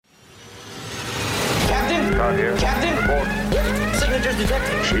Picard here. Captain! Report. Signatures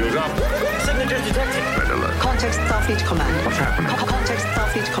detected. Shields up. Signatures detected. Red alert. Context Starfleet Command. What's happening? Context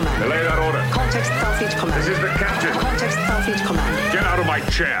Starfleet Command. Relay that order. Context Starfleet Command. This is the captain. Context Starfleet Command. Get out of my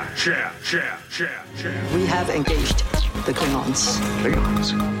chair. Chair. We have engaged the Klingons.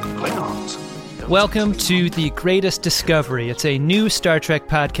 Klingons. Welcome to The Greatest Discovery. It's a new Star Trek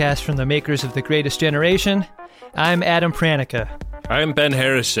podcast from the makers of The Greatest Generation. I'm Adam Pranica. I'm Ben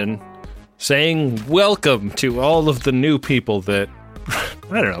Harrison, saying welcome to all of the new people that,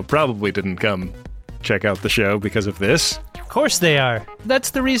 I don't know, probably didn't come check out the show because of this. Of course they are.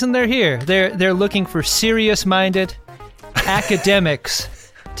 That's the reason they're here. They're looking for serious-minded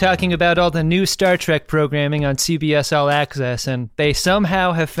academics talking about all the new Star Trek programming on CBS All Access, and they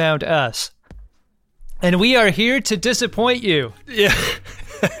somehow have found us. And we are here to disappoint you. Yeah.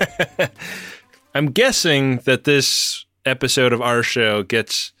 I'm guessing that this episode of our show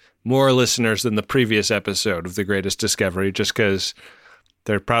gets more listeners than the previous episode of The Greatest Discovery, just because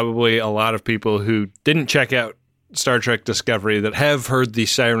there are probably a lot of people who didn't check out Star Trek Discovery that have heard the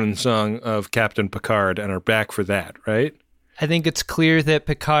siren song of Captain Picard and are back for that, right? I think it's clear that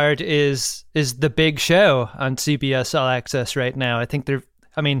Picard is the big show on CBS All Access right now. I think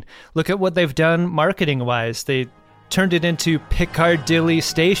look at what they've done marketing-wise. They turned it into Piccadilly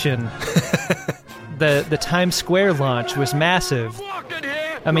Station. The Times Square launch was massive.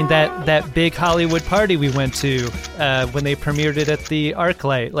 I mean, that big Hollywood party we went to when they premiered it at the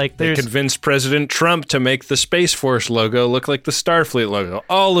ArcLight. They convinced President Trump to make the Space Force logo look like the Starfleet logo.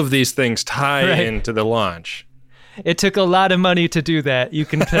 All of these things tie into the launch. It took a lot of money to do that, you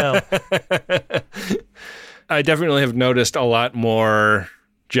can tell. I definitely have noticed a lot more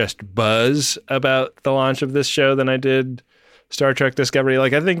just buzz about the launch of this show than I did Star Trek Discovery. I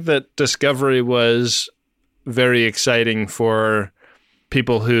think that Discovery was very exciting for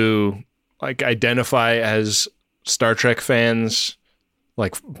people who identify as Star Trek fans,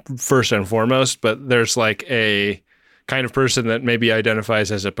 first and foremost, but there's a kind of person that maybe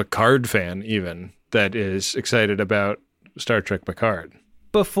identifies as a Picard fan even that is excited about Star Trek Picard.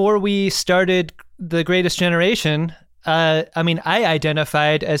 Before we started The Greatest Generation, I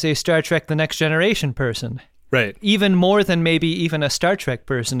identified as a Star Trek The Next Generation person. Right. Even more than maybe even a Star Trek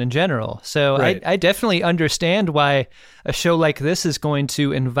person in general. So right. I definitely understand why a show like this is going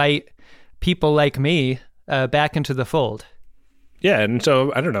to invite people like me back into the fold. Yeah, and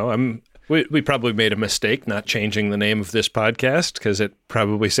so, I don't know, we probably made a mistake not changing the name of this podcast because it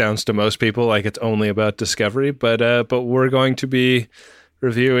probably sounds to most people like it's only about Discovery, but we're going to be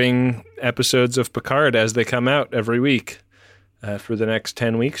reviewing episodes of Picard as they come out every week for the next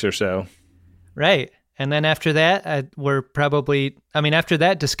 10 weeks or so. Right. And then after that, after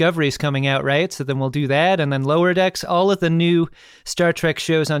that, Discovery's coming out, right? So then we'll do that. And then Lower Decks, all of the new Star Trek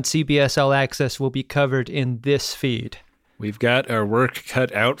shows on CBS All Access will be covered in this feed. We've got our work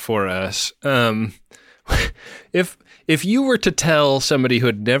cut out for us. If you were to tell somebody who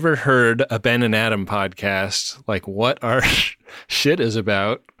had never heard a Ben and Adam podcast, what our shit is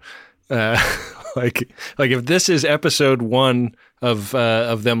about, if this is episode 1 of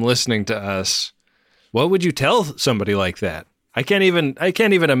them listening to us, what would you tell somebody like that? I can't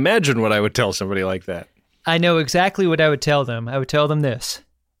even imagine what I would tell somebody like that. I know exactly what I would tell them. I would tell them this: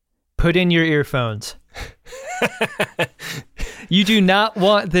 put in your earphones. You do not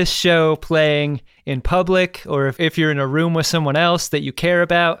want this show playing in public, or if you're in a room with someone else that you care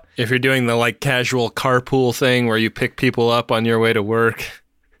about. If you're doing the casual carpool thing where you pick people up on your way to work.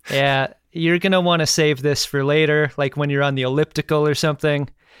 Yeah, you're going to want to save this for later, when you're on the elliptical or something.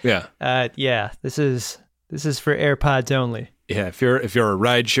 Yeah. This is for AirPods only. Yeah, if you're a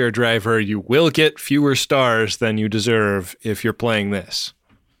rideshare driver, you will get fewer stars than you deserve if you're playing this.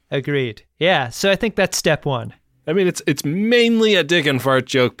 Agreed. Yeah, so I think that's step 1. I mean, it's mainly a dick and fart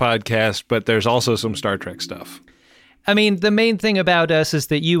joke podcast, but there's also some Star Trek stuff. I mean, the main thing about us is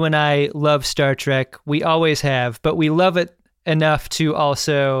that you and I love Star Trek. We always have, but we love it enough to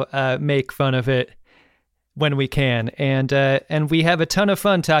also make fun of it when we can. And we have a ton of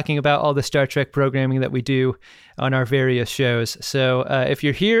fun talking about all the Star Trek programming that we do on our various shows. So if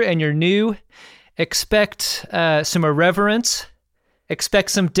you're here and you're new, expect some irreverence,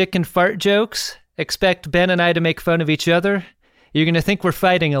 expect some dick and fart jokes, expect Ben and I to make fun of each other. You're going to think we're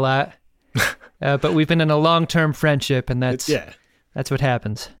fighting a lot, but we've been in a long-term friendship, and that's what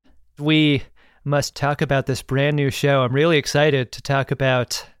happens. We must talk about this brand new show. I'm really excited to talk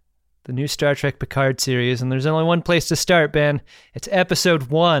about the new Star Trek Picard series, and there's only one place to start, Ben. It's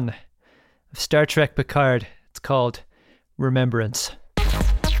episode 1 of Star Trek Picard. It's called Remembrance.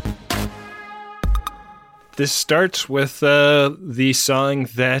 This starts with the song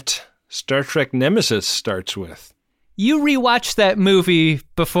that Star Trek Nemesis starts with. You rewatched that movie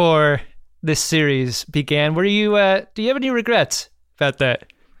before this series began. Do you have any regrets about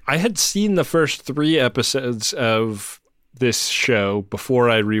that? I had seen the first 3 episodes of this show before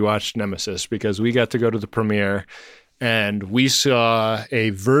I rewatched Nemesis because we got to go to the premiere and we saw a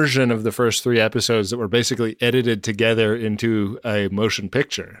version of the first 3 episodes that were basically edited together into a motion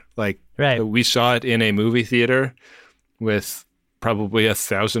picture. Like, right. We saw it in a movie theater with probably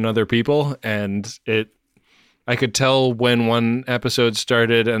 1,000 other people, and I could tell when one episode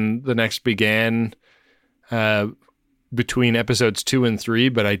started and the next began between episodes 2 and 3,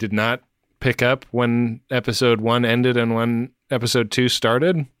 but I did not pick up when episode 1 ended and when episode 2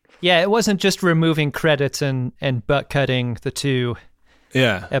 started. Yeah, it wasn't just removing credits and butt cutting the 2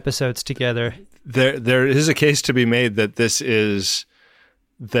 episodes together. There is a case to be made that this is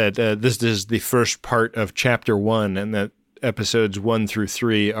the first part of chapter 1, and that episodes 1 through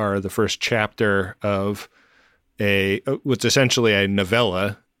 3 are the first chapter of what's essentially a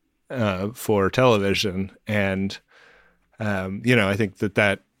novella for television. And I think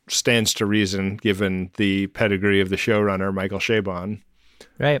that stands to reason given the pedigree of the showrunner, Michael Chabon.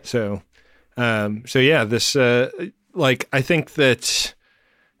 Right. So yeah, this, I think that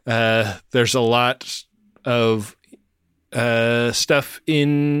there's a lot of stuff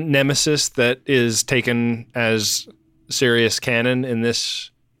in Nemesis that is taken as serious canon in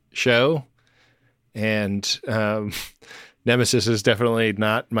this show. And Nemesis is definitely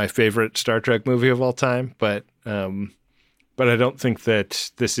not my favorite Star Trek movie of all time, but I don't think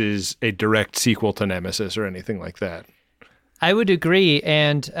that this is a direct sequel to Nemesis or anything like that. I would agree,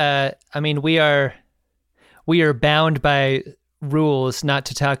 and we are bound by rules not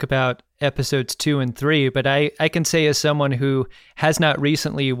to talk about episodes 2 and 3, but I can say as someone who has not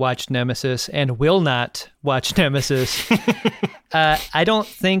recently watched Nemesis and will not watch Nemesis, I don't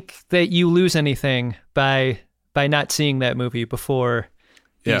think that you lose anything by not seeing that movie before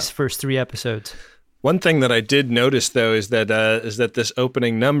these first 3 episodes. One thing that I did notice, though, is that this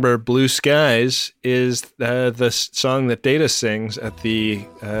opening number, "Blue Skies," is the song that Data sings at the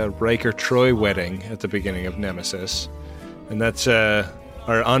Riker Troy wedding at the beginning of Nemesis, and that's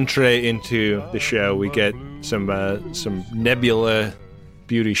our entree into the show. We get some nebula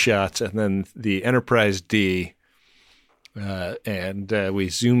beauty shots, and then the Enterprise D, and we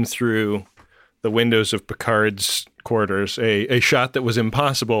zoom through the windows of Picard's quarters, a shot that was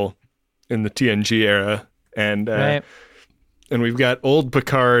impossible in the TNG era, and right. And we've got old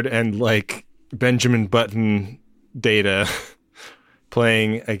Picard and like Benjamin Button Data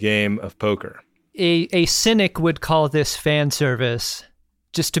playing a game of poker. A cynic would call this fan service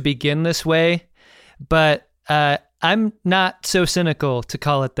just to begin this way, but I'm not so cynical to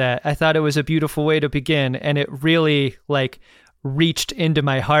call it that. I thought it was a beautiful way to begin, and it really reached into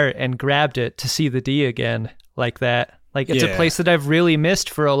my heart and grabbed it to see the D again like that. It's a place that I've really missed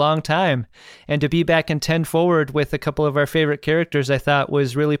for a long time. And to be back in 10 Forward with a couple of our favorite characters, I thought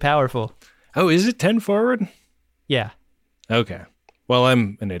was really powerful. Oh, is it 10 Forward? Yeah. Okay. Well,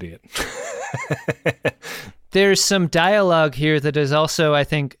 I'm an idiot. There's some dialogue here that is also, I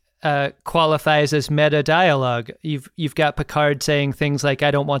think, qualifies as meta dialogue. You've got Picard saying things like,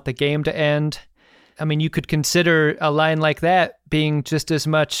 "I don't want the game to end." I mean, you could consider a line like that being just as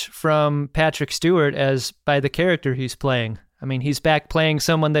much from Patrick Stewart as by the character he's playing. I mean, he's back playing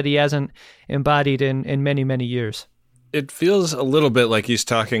someone that he hasn't embodied in many, many years. It feels a little bit like he's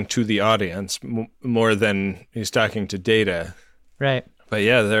talking to the audience more than he's talking to Data. Right. But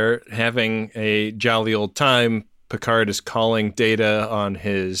yeah, they're having a jolly old time. Picard is calling Data on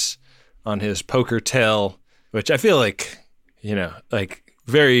his poker tell, which I feel like,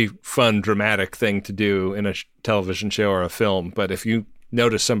 very fun, dramatic thing to do in a television show or a film. But if you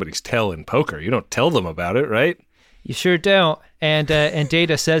notice somebody's tell in poker, you don't tell them about it, right? You sure don't. And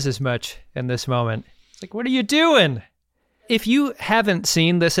Data says as much in this moment. It's like, what are you doing? If you haven't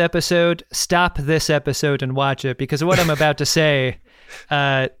seen this episode, stop this episode and watch it, because what I'm about to say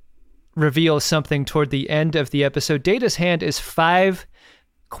reveals something toward the end of the episode. Data's hand is 5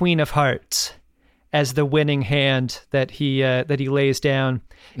 Queen of Hearts as the winning hand that he lays down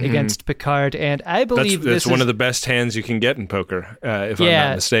against Picard, and I believe that's one of the best hands you can get in poker, if I'm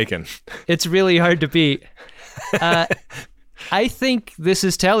not mistaken. It's really hard to beat. I think this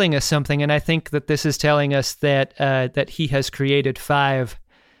is telling us something, and I think that this is telling us that he has created 5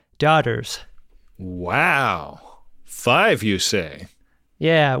 daughters. Wow, 5, you say?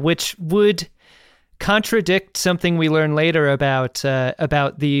 Yeah, which would contradict something we learn later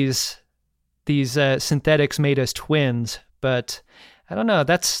about these synthetics made as twins, but I don't know.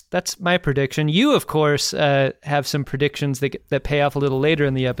 That's my prediction. You, of course, have some predictions that pay off a little later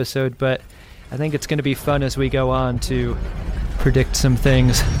in the episode, but I think it's going to be fun as we go on to predict some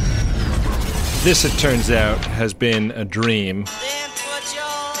things. This, it turns out, has been a dream. Then put your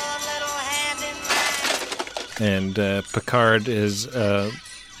little hand in mine. And Picard is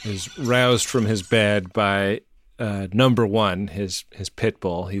roused from his bed by number one, his pit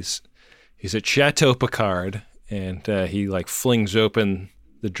bull. He's at Chateau Picard, and he like flings open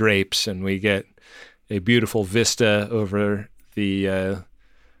the drapes, and we get a beautiful vista over the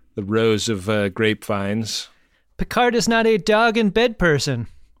rows of grapevines. Picard is not a dog in bed person.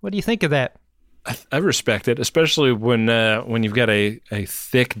 What do you think of that? I respect it, especially when you've got a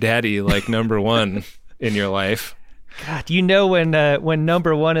thick daddy like number one in your life. God, you know when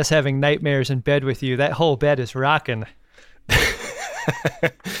number one is having nightmares in bed with you, that whole bed is rocking.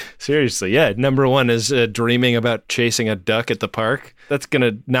 Seriously, yeah. Number one is dreaming about chasing a duck at the park. That's going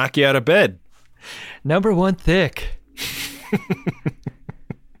to knock you out of bed. Number one thick.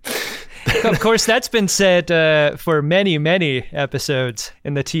 Of course, that's been said for many, many episodes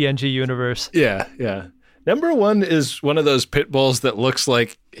in the TNG universe. Yeah. Number one is one of those pit bulls that looks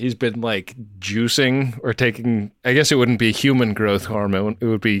like he's been like juicing or taking, I guess it wouldn't be human growth hormone. It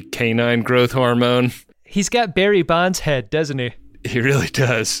would be canine growth hormone. He's got Barry Bonds' head, doesn't he? He really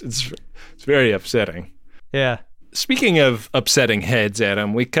does. It's very upsetting. Yeah. Speaking of upsetting heads,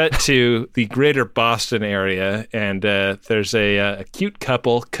 Adam, we cut to the greater Boston area, and there's a cute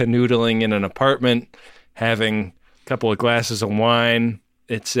couple canoodling in an apartment, having a couple of glasses of wine.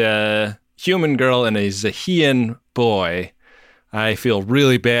 It's a human girl and a Zahian boy. I feel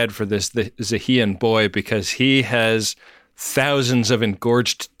really bad for this Zahian boy because he has thousands of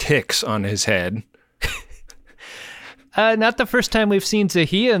engorged ticks on his head. Not the first time we've seen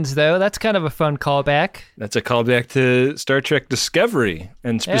Zahians, though. That's kind of a fun callback. That's a callback to Star Trek Discovery,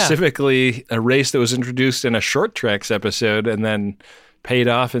 and specifically a race that was introduced in a Short Treks episode and then paid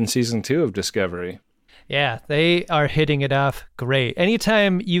off in season 2 of Discovery. Yeah, they are hitting it off great.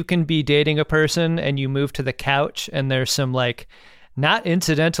 Anytime you can be dating a person and you move to the couch and there's some, like, not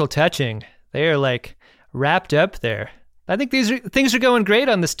incidental touching, they are, like, wrapped up there. I think things are going great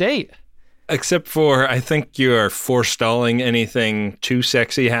on this date. Except for, I think you are forestalling anything too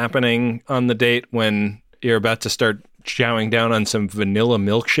sexy happening on the date when you're about to start chowing down on some vanilla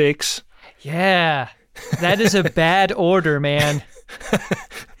milkshakes. Yeah, that is a bad order, man.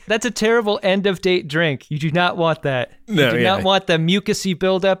 That's a terrible end-of-date drink. You do not want that. No, you do not want the mucusy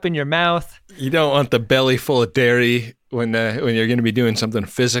buildup in your mouth. You don't want the belly full of dairy when you're going to be doing something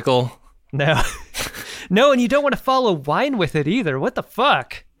physical. No. No, and you don't want to follow wine with it either. What the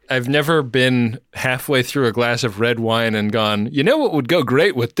fuck? I've never been halfway through a glass of red wine and gone, you know what would go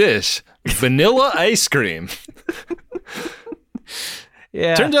great with this? Vanilla ice cream.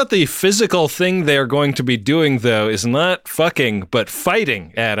 Yeah. Turns out the physical thing they're going to be doing, though, is not fucking, but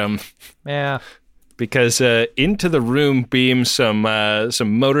fighting, Adam. Yeah. Because into the room beam some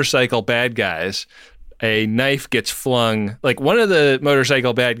motorcycle bad guys. A knife gets flung. Like, one of the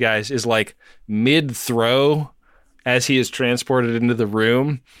motorcycle bad guys is, like, mid-throw as he is transported into the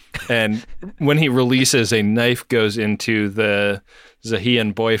room, and when he releases, a knife goes into the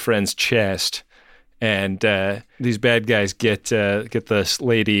Zahian boyfriend's chest, and these bad guys get this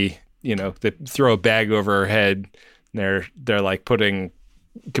lady, you know, they throw a bag over her head, and they're like putting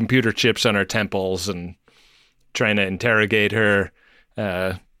computer chips on her temples and trying to interrogate her.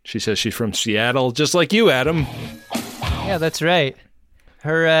 She says she's from Seattle, just like you, Adam. Yeah, that's right.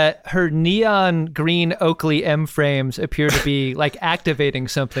 Her neon green Oakley M frames appear to be like activating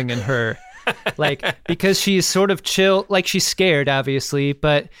something in her, like, because she's sort of chill, like she's scared, obviously,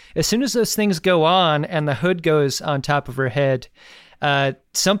 but as soon as those things go on and the hood goes on top of her head,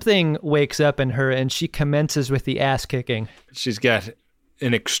 something wakes up in her and she commences with the ass kicking. She's got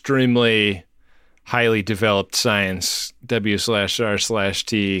an extremely highly developed science,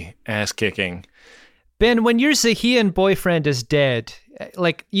 W/R/T ass kicking. Ben, when your Zahian boyfriend is dead,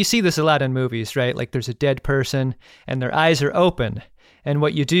 like, you see this a lot in movies, right? Like, there's a dead person and their eyes are open. And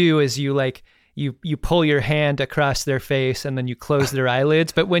what you do is you pull your hand across their face and then you close their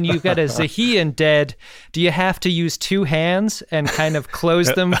eyelids. But when you've got a Zahian dead, do you have to use two hands and kind of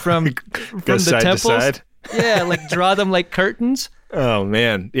close them from the side temples? To side? Yeah, like draw them like curtains. Oh,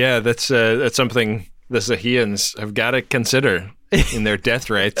 man. Yeah, that's something the Zahians have got to consider in their death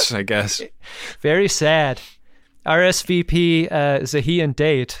rates, I guess. Very sad. RSVP Zahian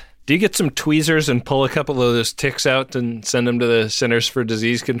date. Do you get some tweezers and pull a couple of those ticks out and send them to the Centers for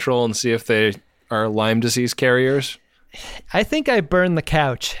Disease Control and see if they are Lyme disease carriers? I think I burned the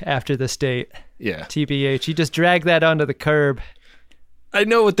couch after this date. Yeah. TBH. You just drag that onto the curb. I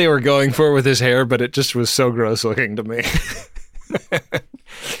know what they were going for with his hair, but it just was so gross looking to me.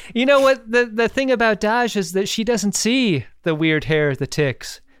 You know what? The thing about Daj is that she doesn't see the weird hair, the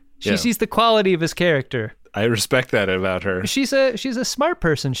tics. She sees the quality of his character. I respect that about her. She's a smart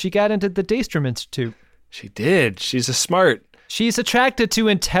person. She got into the Daystrom Institute. She did. She's a smart. She's attracted to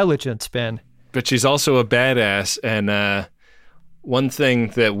intelligence, Ben. But she's also a badass. And one thing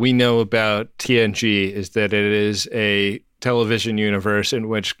that we know about TNG is that it is a television universe in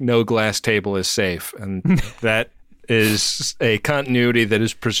which no glass table is safe. And that is a continuity that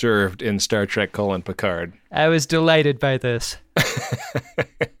is preserved in Star Trek: Picard. I was delighted by this.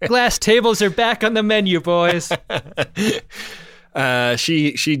 Glass tables are back on the menu, boys.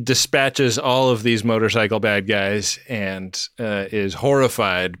 She dispatches all of these motorcycle bad guys and is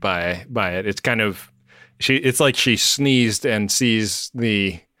horrified by it. It's kind of it's like she sneezed and sees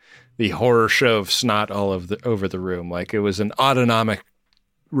the horror show of snot over the room. Like it was an autonomic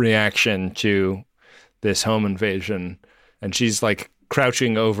reaction to this home invasion, and she's like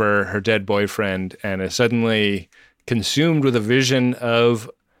crouching over her dead boyfriend and is suddenly consumed with a vision of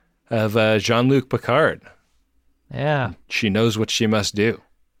Jean-Luc Picard. Yeah. She knows what she must do.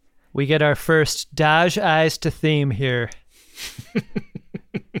 We get our first Daj Eyes to theme here.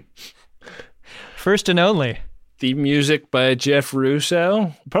 First and only. Theme music by Jeff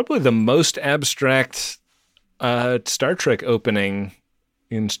Russo. Probably the most abstract Star Trek opening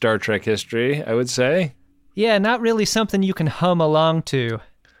in Star Trek history, I would say. Yeah, not really something you can hum along to.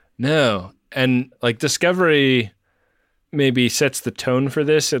 No. And like Discovery maybe sets the tone for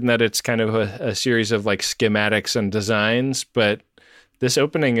this in that it's kind of a series of like schematics and designs, but this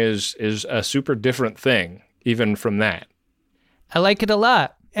opening is a super different thing, even from that. I like it a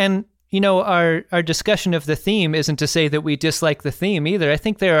lot. And, you know, our discussion of the theme isn't to say that we dislike the theme either. I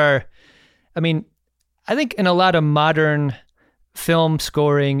think I think in a lot of modern film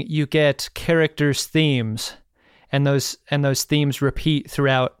scoring, you get characters' themes, and those themes repeat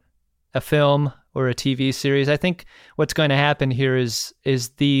throughout a film or a TV series. I think what's going to happen here is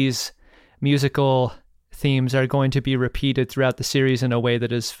these musical themes are going to be repeated throughout the series in a way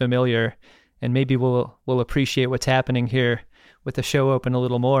that is familiar, and maybe we'll appreciate what's happening here with the show open a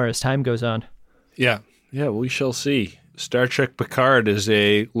little more as time goes on. Yeah, we shall see. Star Trek Picard is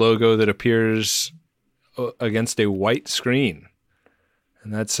a logo that appears against a white screen,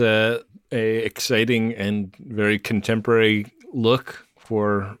 and that's a exciting and very contemporary look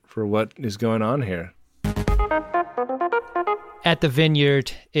for what is going on here. At the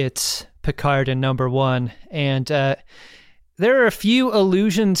Vineyard, it's Picard and number one, and there are a few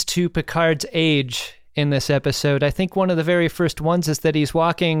allusions to Picard's age in this episode. I think one of the very first ones is that he's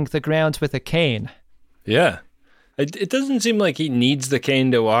walking the grounds with a cane. Yeah. It doesn't seem like he needs the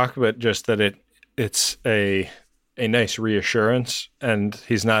cane to walk, but just that it's a nice reassurance, and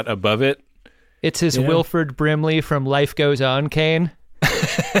he's not above it. It's his Wilford Brimley from Life Goes On cane.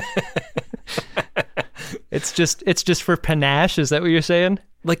 It's just for panache. Is that what you're saying?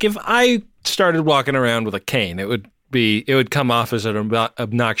 Like if I started walking around with a cane, it would come off as an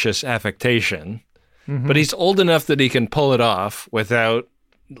obnoxious affectation. Mm-hmm. But he's old enough that he can pull it off without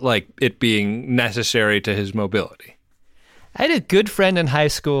like it being necessary to his mobility. I had a good friend in high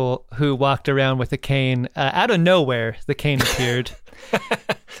school who walked around with a cane. Out of nowhere, the cane appeared.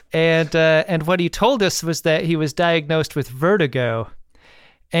 And what he told us was that he was diagnosed with vertigo.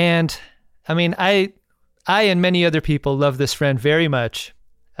 And I mean, I and many other people love this friend very much,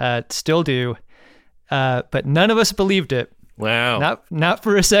 still do, but none of us believed it. Wow. Not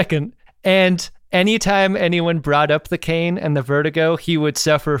for a second. And anytime anyone brought up the cane and the vertigo, he would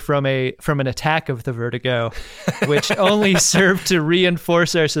suffer from an attack of the vertigo, which only served to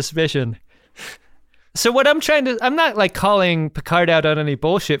reinforce our suspicion. So what I'm not like calling Picard out on any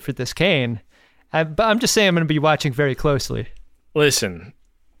bullshit for this cane. I'm just saying I'm going to be watching very closely. Listen,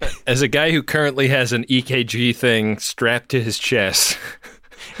 as a guy who currently has an EKG thing strapped to his chest.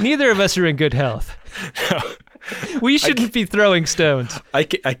 Neither of us are in good health. No. We shouldn't be throwing stones. I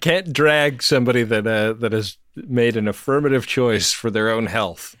can't drag somebody that has made an affirmative choice for their own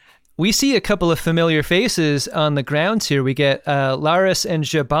health. We see a couple of familiar faces on the grounds here. We get Laris and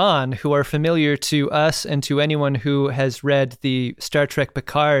Jaban, who are familiar to us and to anyone who has read the Star Trek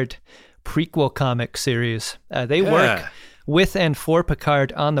Picard prequel comic series. They work with and for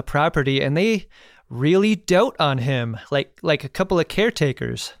Picard on the property, and they really dote on him, like a couple of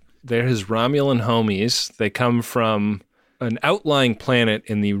caretakers. They're his Romulan homies. They come from an outlying planet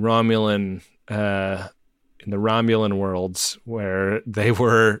in the Romulan worlds, where they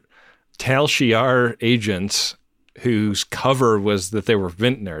were Tal Shiar agents whose cover was that they were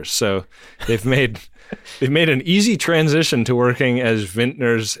vintners. So they've made an easy transition to working as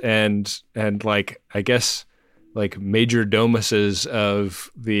vintners and like, I guess, like major domuses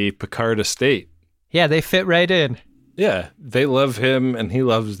of the Picard estate. Yeah, they fit right in. Yeah, they love him and he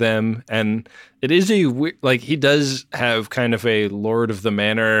loves them. And it is like he does have kind of a Lord of the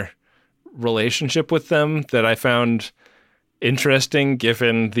Manor relationship with them that I found interesting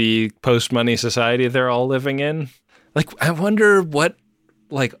given the post-money society they're all living in. Like, I wonder what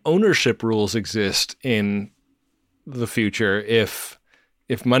like ownership rules exist in the future if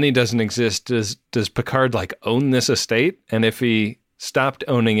money doesn't exist. Does Picard like own this estate? And if he stopped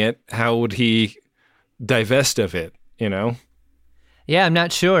owning it, how would he divest of it? You know? Yeah, I'm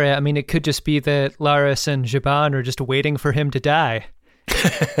not sure. I mean, it could just be that Laris and Zhaban are just waiting for him to die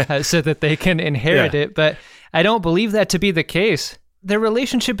so that they can inherit it. But I don't believe that to be the case. Their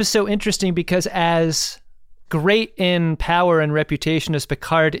relationship is so interesting because as great in power and reputation as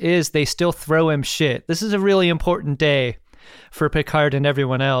Picard is, they still throw him shit. This is a really important day for Picard and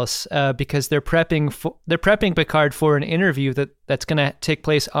everyone else because they're prepping Picard for an interview that's going to take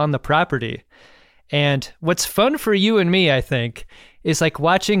place on the property. And what's fun for you and me, I think, is like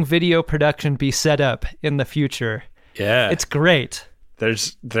watching video production be set up in the future. Yeah. It's great.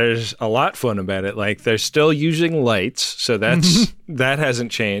 There's a lot fun about it. Like they're still using lights, so that's that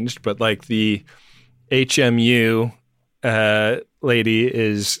hasn't changed, but like the HMU lady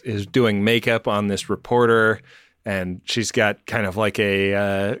is doing makeup on this reporter, and she's got kind of like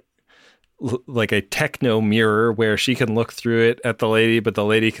a techno mirror where she can look through it at the lady, but the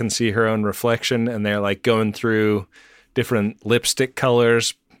lady can see her own reflection, and they're like going through different lipstick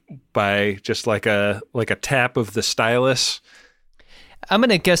colors by just like a tap of the stylus. I'm going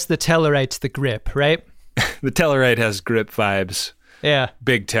to guess the Tellarite's the grip, right? The Tellarite has grip vibes. Yeah.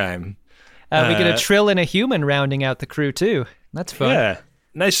 Big time. We get a Trill and a human rounding out the crew, too. That's fun. Yeah.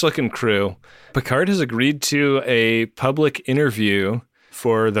 Nice looking crew. Picard has agreed to a public interview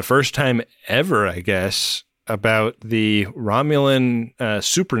for the first time ever, I guess, about the Romulan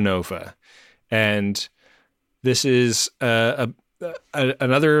supernova. And this is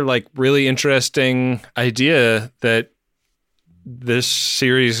another like really interesting idea that this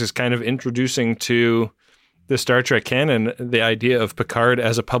series is kind of introducing to the Star Trek canon, the idea of Picard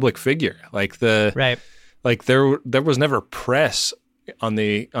as a public figure. Like there was never press on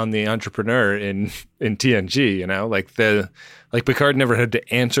the entrepreneur in TNG, you know, like Picard never had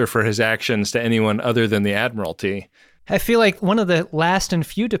to answer for his actions to anyone other than the Admiralty. I feel like one of the last and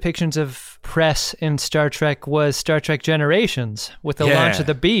few depictions of press in Star Trek was Star Trek Generations with the launch of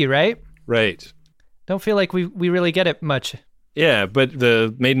the B, right? Right. Don't feel like we really get it much. Yeah, but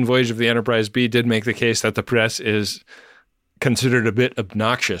the maiden voyage of the Enterprise B did make the case that the press is considered a bit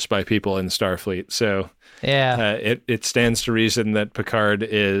obnoxious by people in Starfleet. So yeah, it stands to reason that Picard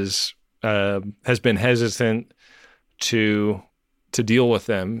has been hesitant to deal with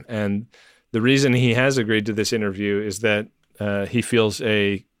them. And the reason he has agreed to this interview is that he feels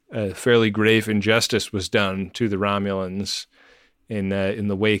a fairly grave injustice was done to the Romulans in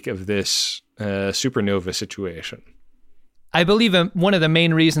the wake of this supernova situation. I believe one of the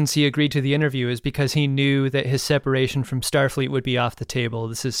main reasons he agreed to the interview is because he knew that his separation from Starfleet would be off the table.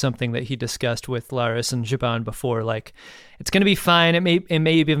 This is something that he discussed with Laris and Zhaban before. Like, it's going to be fine. It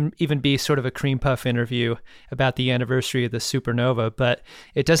may even be sort of a cream puff interview about the anniversary of the supernova, but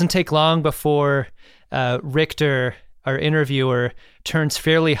it doesn't take long before Richter, our interviewer, turns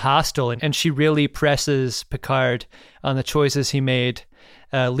fairly hostile, and she really presses Picard on the choices he made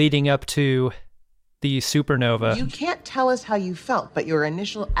leading up to the supernova. You can't tell us how you felt, but your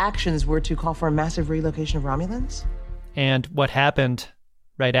initial actions were to call for a massive relocation of Romulans? And what happened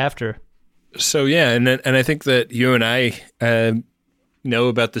right after. So yeah, and I think that you and I know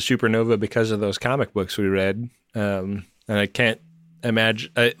about the supernova because of those comic books we read. And I can't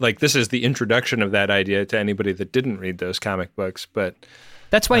imagine, this is the introduction of that idea to anybody that didn't read those comic books, but...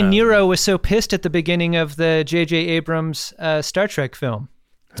 That's why Nero was so pissed at the beginning of the J.J. Abrams Star Trek film.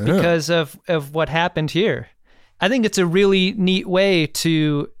 It's because of what happened here. I think it's a really neat way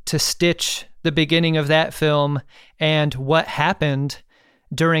to stitch the beginning of that film and what happened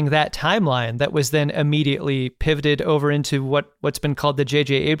during that timeline that was then immediately pivoted over into what's been called the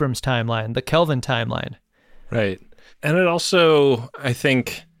J.J. Abrams timeline, the Kelvin timeline. Right. And it also, I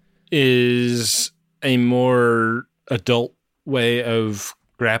think, is a more adult way of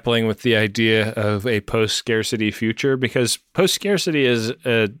grappling with the idea of a post-scarcity future, because post-scarcity is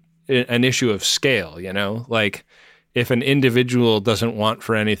an issue of scale, you know? Like, if an individual doesn't want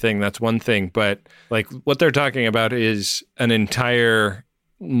for anything, that's one thing, but like what they're talking about is an entire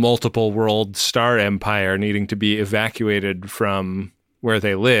multiple world star empire needing to be evacuated from where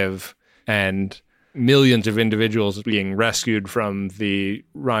they live, and millions of individuals being rescued from the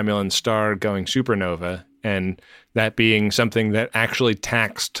Romulan star going supernova, and that being something that actually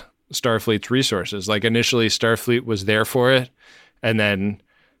taxed Starfleet's resources. Like initially Starfleet was there for it, and then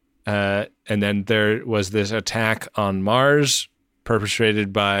there was this attack on Mars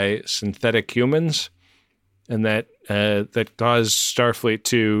perpetrated by synthetic humans, and that caused Starfleet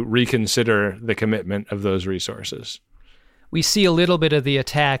to reconsider the commitment of those resources. We see a little bit of the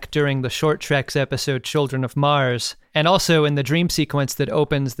attack during the Short Treks episode Children of Mars, and also in the dream sequence that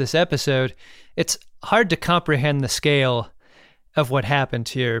opens this episode. It's hard to comprehend the scale of what happened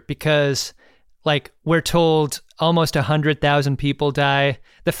here because, like, we're told almost 100,000 people die.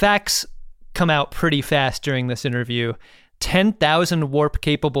 The facts come out pretty fast during this interview. 10,000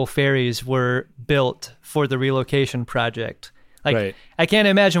 warp-capable ferries were built for the relocation project. Like, right. I can't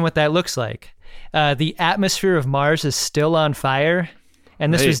imagine what that looks like. The atmosphere of Mars is still on fire,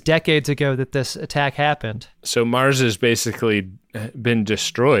 and this was decades ago that this attack happened. So Mars has basically been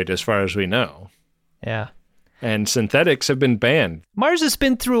destroyed as far as we know. Yeah. And synthetics have been banned. Mars has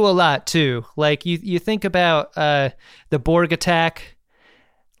been through a lot, too. Like, you think about the Borg attack,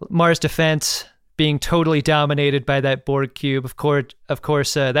 Mars defense being totally dominated by that Borg cube. Of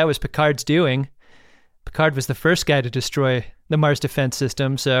course, that was Picard's doing. Picard was the first guy to destroy the Mars defense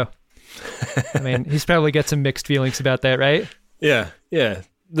system, so... I mean, he's probably got some mixed feelings about that, right? Yeah.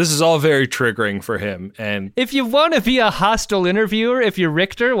 This is all very triggering for him. And if you want to be a hostile interviewer, if you're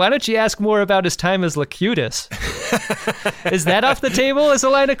Richter, why don't you ask more about his time as Locutus? Is that off the table as a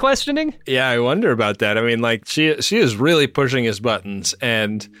line of questioning? Yeah, I wonder about that. I mean, like, she is really pushing his buttons,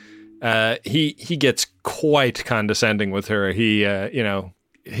 and he gets quite condescending with her. He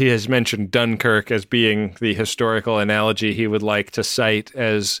has mentioned Dunkirk as being the historical analogy he would like to cite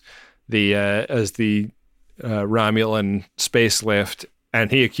as the Romulan space lift, and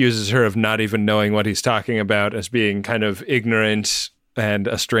he accuses her of not even knowing what he's talking about, as being kind of ignorant and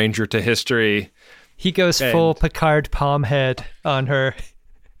a stranger to history. He goes full Picard palm head on her.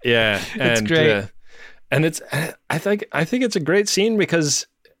 Yeah, it's great. And it's I think it's a great scene because,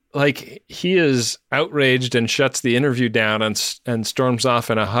 like, he is outraged and shuts the interview down and storms off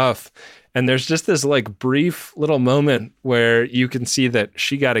in a huff. And there's just this, like, brief little moment where you can see that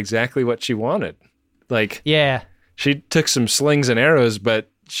she got exactly what she wanted. Like, yeah, she took some slings and arrows, but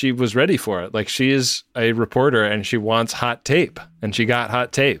she was ready for it. Like, she is a reporter and she wants hot tape, and she got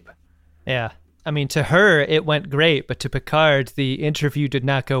hot tape. Yeah. I mean, to her, it went great, but to Picard, the interview did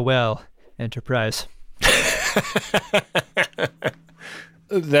not go well. Enterprise.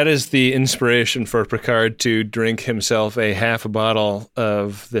 That is the inspiration for Picard to drink himself a half a bottle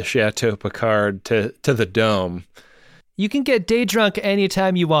of the Chateau Picard to the dome. You can get day drunk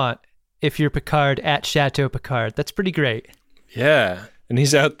anytime you want if you're Picard at Chateau Picard. That's pretty great. Yeah. And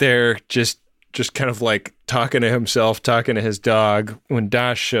he's out there just kind of like talking to himself, talking to his dog. When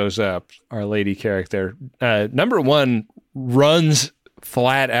Dash shows up, our lady character, number one runs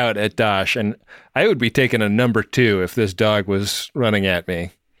flat out at Dash, and I would be taking a number 2 if this dog was running at me.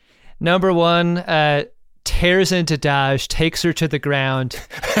 Number 1 tears into Dash, takes her to the ground,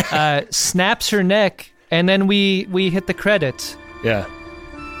 snaps her neck, and then we hit the credits. Yeah.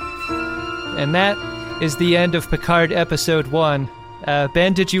 And that is the end of Picard episode 1.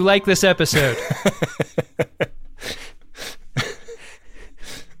 Ben, did you like this episode?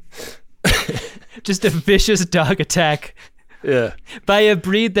 Just a vicious dog attack. Yeah. By a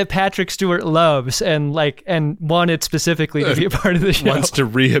breed that Patrick Stewart loves and wanted specifically to be a part of the show. Wants to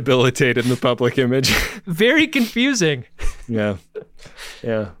rehabilitate in the public image. Very confusing. Yeah.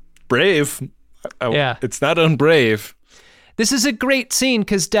 Brave. Yeah. It's not unbrave. This is a great scene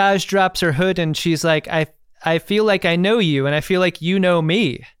because Daj drops her hood and she's like, I feel like I know you and I feel like you know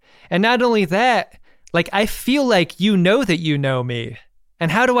me. And not only that, like, I feel like you know that you know me. And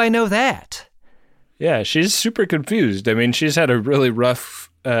how do I know that? Yeah, she's super confused. I mean, she's had a really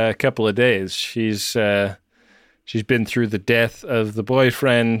rough couple of days. She's been through the death of the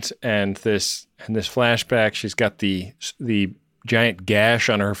boyfriend and this flashback. She's got the giant gash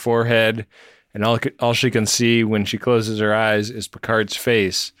on her forehead, and all she can see when she closes her eyes is Picard's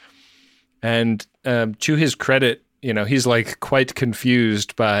face. And to his credit, he's like quite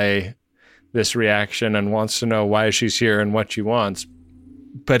confused by this reaction and wants to know why she's here and what she wants.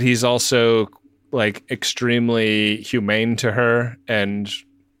 But he's also like extremely humane to her and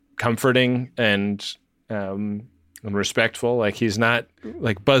comforting and respectful. Like, he's not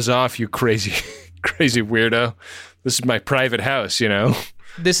like, buzz off, you crazy weirdo. This is my private house,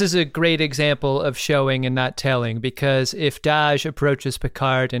 This is a great example of showing and not telling, because if Daj approaches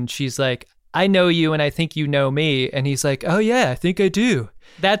Picard and she's like, I know you and I think you know me, and he's like, oh yeah, I think I do.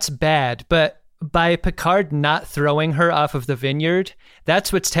 That's bad. But by Picard not throwing her off of the vineyard,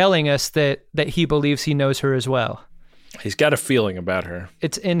 that's what's telling us that he believes he knows her as well. He's got a feeling about her.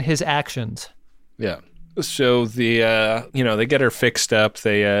 It's in his actions. Yeah. So they get her fixed up.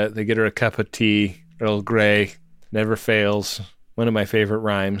 They get her a cup of tea, Earl Grey, never fails. One of my favorite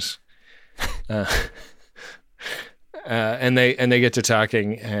rhymes. And they get to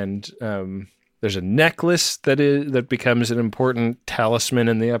talking, and there's a necklace that becomes an important talisman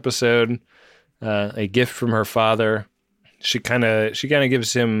in the episode. A gift from her father. She kind of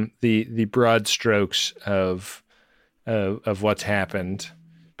gives him the broad strokes of what's happened.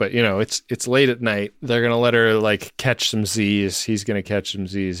 But it's late at night. They're gonna let her like catch some Z's. He's gonna catch some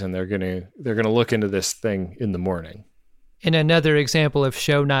Z's, and they're gonna look into this thing in the morning. In another example of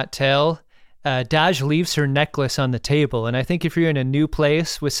show not tell, Daj leaves her necklace on the table, and I think if you're in a new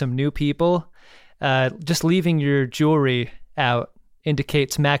place with some new people, just leaving your jewelry out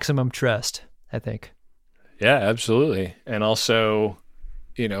indicates maximum trust, I think. Yeah, absolutely. And also,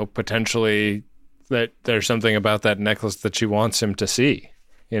 potentially that there's something about that necklace that she wants him to see.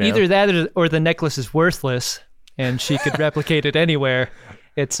 Either that or the necklace is worthless and she could replicate it anywhere.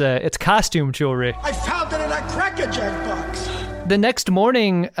 It's costume jewelry. I found it in a Cracker Jack box. The next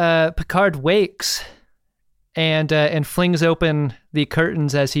morning, Picard wakes and flings open the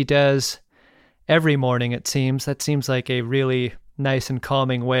curtains as he does every morning, it seems. That seems like a really nice and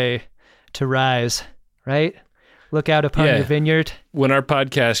calming way to rise, right? Look out upon the vineyard. When our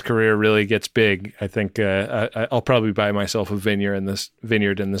podcast career really gets big, I think I'll probably buy myself a vineyard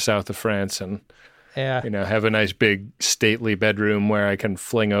in the south of France, and have a nice big stately bedroom where I can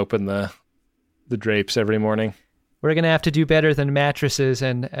fling open the drapes every morning. We're gonna have to do better than mattresses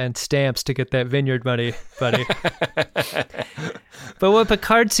and stamps to get that vineyard money, buddy. But what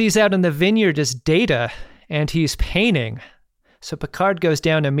Picard sees out in the vineyard is Data, and he's painting. So Picard goes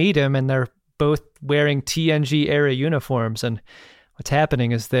down to meet him, and they're both wearing TNG-era uniforms. And what's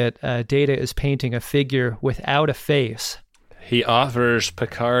happening is that Data is painting a figure without a face. He offers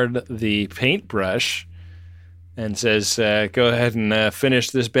Picard the paintbrush and says, go ahead and finish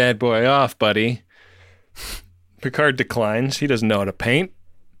this bad boy off, buddy. Picard declines. He doesn't know how to paint.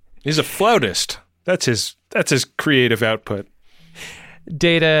 He's a flautist. That's his creative output.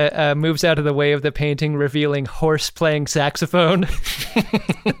 Data moves out of the way of the painting, revealing horse playing saxophone.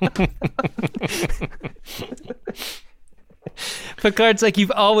 Picard's like,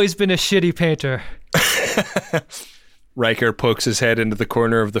 you've always been a shitty painter. Riker pokes his head into the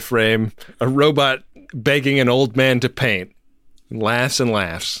corner of the frame. A robot begging an old man to paint. Laughs and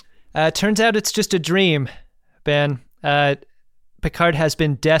laughs. Turns out it's just a dream, Ben. Picard has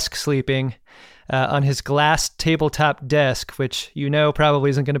been desk sleeping on his glass tabletop desk, which probably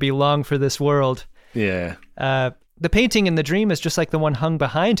isn't going to be long for this world. Yeah. The painting in the dream is just like the one hung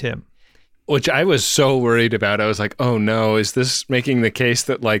behind him. Which I was so worried about. I was like, oh no, is this making the case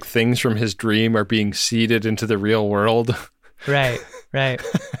that like things from his dream are being seeded into the real world? Right. But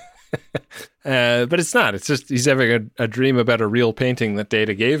it's not. It's just he's having a dream about a real painting that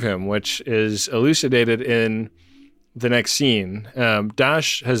Data gave him, which is elucidated in the next scene.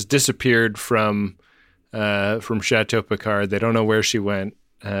 Dash has disappeared from Chateau Picard. They don't know where she went,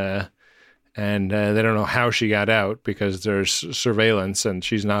 and they don't know how she got out because there's surveillance and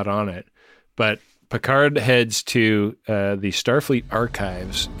she's not on it. But Picard heads to the Starfleet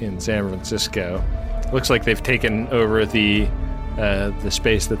archives in San Francisco. Looks like they've taken over the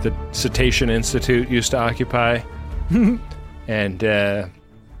space that the Cetacean Institute used to occupy. And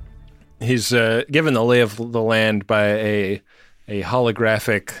he's given the lay of the land by a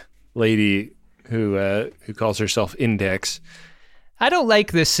holographic lady who calls herself Index. I don't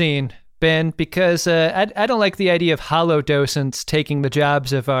like this scene, Ben, because I don't like the idea of hollow docents taking the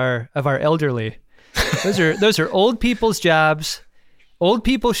jobs of our elderly. Those are old people's jobs. Old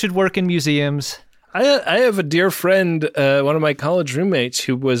people should work in museums. I have a dear friend, one of my college roommates,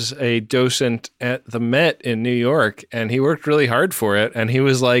 who was a docent at the Met in New York, and he worked really hard for it, and he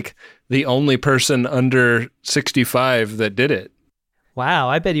was like the only person under 65 that did it. Wow,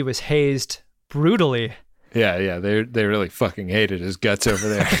 I bet he was hazed brutally. Yeah, they really fucking hated his guts over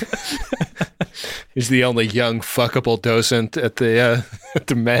there. He's the only young fuckable docent at the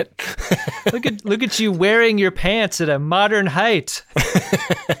Met. Look at you wearing your pants at a modern height.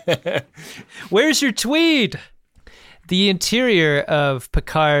 Where's your tweed? The interior of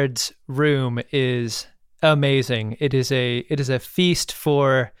Picard's room is amazing. It is a feast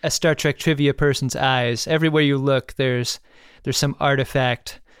for a Star Trek trivia person's eyes. Everywhere you look, there's there's some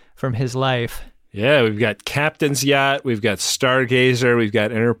artifact from his life. Yeah, we've got Captain's Yacht, we've got Stargazer, we've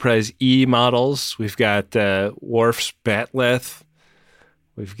got Enterprise E models, we've got Worf's Batleth,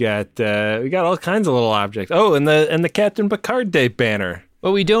 we got all kinds of little objects. Oh, and the Captain Picard Day banner.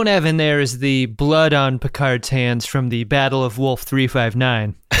 What we don't have in there is the blood on Picard's hands from the Battle of Wolf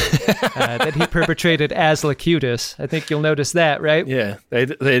 359 that he perpetrated as Locutus. I think you'll notice that, right? Yeah, they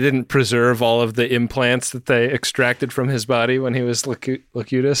didn't preserve all of the implants that they extracted from his body when he was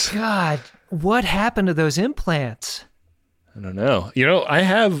Locutus. God, what happened to those implants? I don't know. You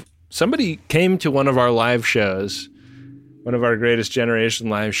know, somebody came to one of our live shows, one of our Greatest Generation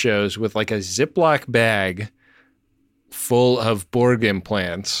live shows, with like a Ziploc bag full of Borg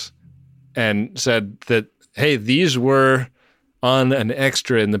implants and said that, hey, these were on an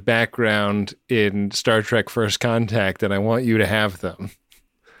extra in the background in Star Trek First Contact, and I want you to have them.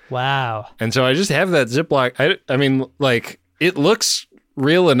 Wow. And so I just have that Ziploc. I mean, like, it looks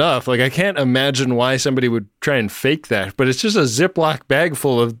real enough. Like, I can't imagine why somebody would try and fake that, but it's just a Ziploc bag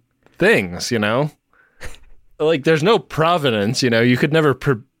full of things, you know? Like, there's no provenance, you know? You could never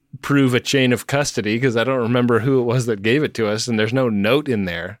prove a chain of custody because I don't remember who it was that gave it to us, and there's no note in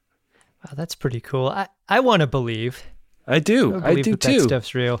there. Wow, that's pretty cool. I want to believe. I do. I do too. That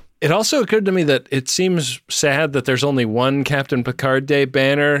stuff's real. It also occurred to me that it seems sad that there's only one Captain Picard Day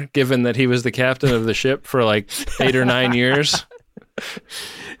banner, given that he was the captain of the ship for like 8 or 9 years.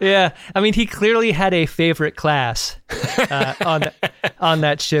 Yeah, I mean, he clearly had a favorite class on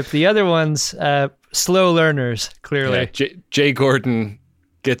that ship. The other ones, slow learners, clearly. Yeah, Jay Gordon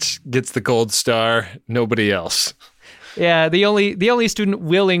gets the gold star. Nobody else. Yeah, the only student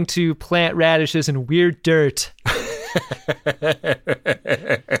willing to plant radishes in weird dirt.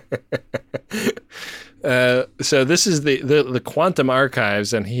 So this is the Quantum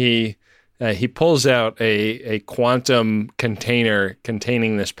Archives, and he pulls out a quantum container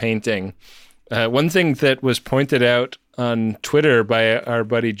containing this painting. One thing that was pointed out on Twitter by our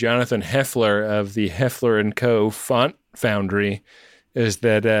buddy Jonathan Heffler of the Heffler & Co. Font Foundry is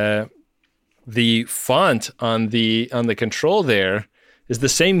that the font on the control there is the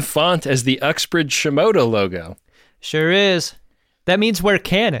same font as the Uxbridge Shimoda logo. Sure is. That means we're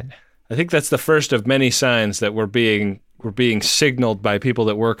canon. I think that's the first of many signs that we're being signaled by people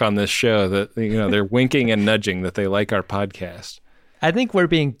that work on this show that, you know, they're winking and nudging that they like our podcast. I think we're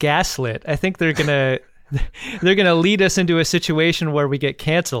being gaslit. I think they're gonna lead us into a situation where we get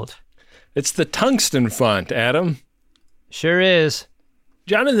canceled. It's the tungsten font, Adam. Sure is.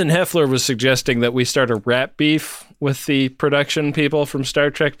 Jonathan Heffler was suggesting that we start a rap beef with the production people from Star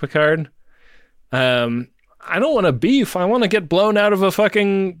Trek Picard. I don't want to beef. I want to get blown out of a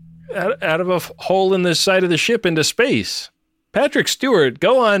hole in the side of the ship into space. Patrick Stewart,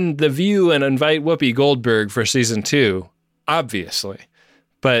 go on The View and invite Whoopi Goldberg for season 2, obviously.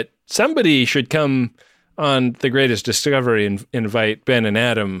 But somebody should come on The Greatest Discovery and invite Ben and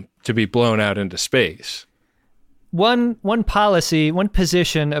Adam to be blown out into space. One policy, one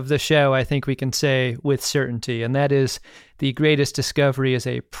position of the show I think we can say with certainty, and that is The Greatest Discovery is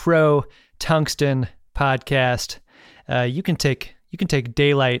a pro-tungsten podcast. You can take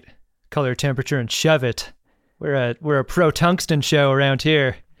daylight, color, temperature, and shove it. We're a pro-tungsten show around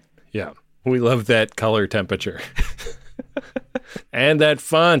here. Yeah, we love that color temperature. And that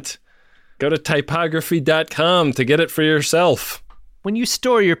font. Go to typography.com to get it for yourself. When you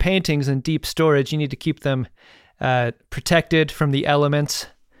store your paintings in deep storage, you need to keep them protected from the elements.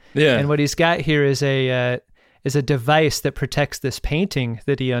 Yeah. And what he's got here is a device that protects this painting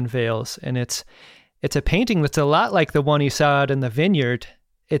that he unveils, and it's a painting that's a lot like the one he saw out in the vineyard.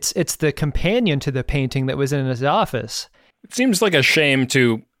 It's the companion to the painting that was in his office. It seems like a shame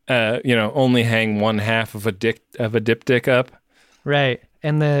to only hang one half of a diptych up. Right.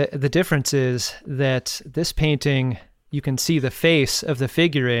 And the difference is that this painting, you can see the face of the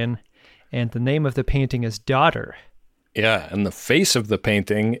figure in, and the name of the painting is Daughter. Yeah, and the face of the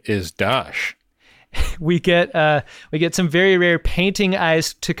painting is Dash. We get some very rare painting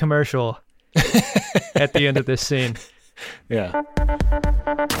eyes to commercial at the end of this scene. Yeah.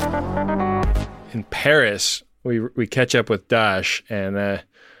 In Paris, we catch up with Dash, and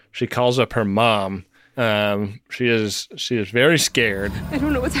she calls up her mom. She is very scared. I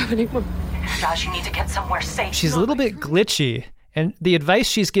don't know what's happening, Mom. Josh, you need to get somewhere safe. She's a little bit glitchy. And the advice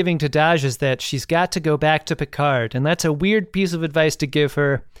she's giving to Daj is that she's got to go back to Picard. And that's a weird piece of advice to give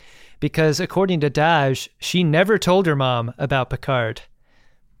her because, according to Daj, she never told her mom about Picard.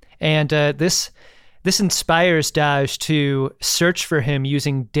 And this inspires Daj to search for him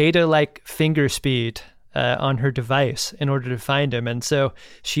using data like finger speed, on her device in order to find him. And so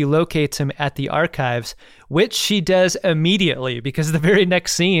she locates him at the archives, which she does immediately because the very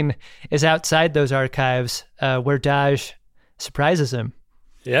next scene is outside those archives where Daj surprises him.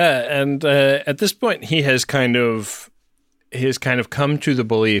 Yeah, and at this point, he has kind of come to the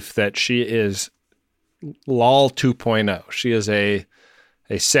belief that she is Lol 2.0. She is a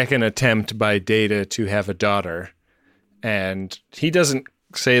second attempt by Data to have a daughter. And he doesn't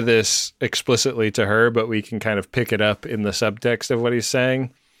say this explicitly to her, but we can kind of pick it up in the subtext of what he's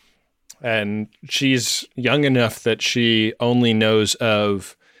saying. And she's young enough that she only knows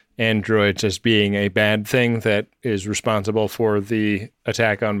of androids as being a bad thing that is responsible for the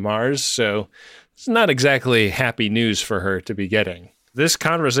attack on Mars. So it's not exactly happy news for her to be getting. This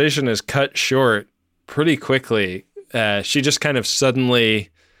conversation is cut short pretty quickly. She just kind of suddenly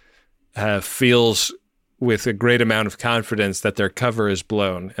feels with a great amount of confidence that their cover is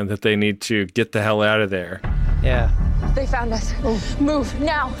blown and that they need to get the hell out of there. Yeah. They found us. Move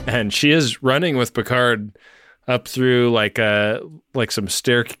now. And she is running with Picard up through some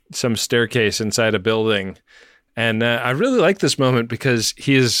staircase inside a building. And I really like this moment because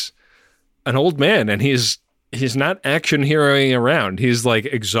he is an old man and he's not action heroing around. He's like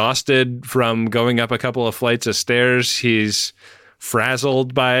exhausted from going up a couple of flights of stairs. He's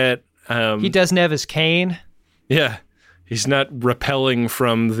frazzled by it. He doesn't have his cane. Yeah. He's not rappelling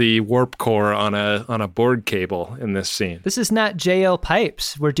from the warp core on a board cable in this scene. This is not JL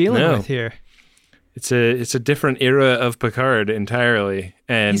Pipes we're dealing with here. It's a different era of Picard entirely.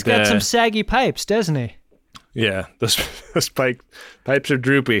 And he's got some saggy pipes, doesn't he? Yeah, those pipes are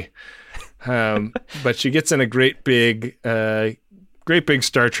droopy. But she gets in a great big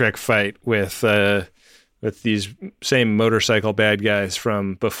Star Trek fight with these same motorcycle bad guys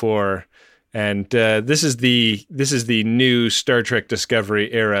from before. And this is the new Star Trek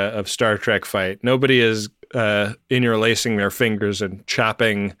Discovery era of Star Trek fight. Nobody is interlacing their fingers and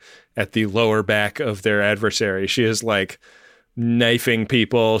chopping at the lower back of their adversary. She is like knifing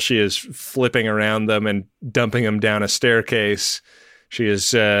people. She is flipping around them and dumping them down a staircase. She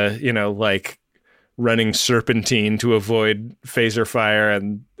is, like running serpentine to avoid phaser fire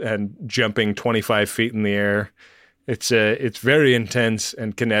and jumping 25 feet in the air. It's very intense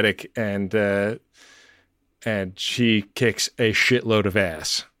and kinetic, and she kicks a shitload of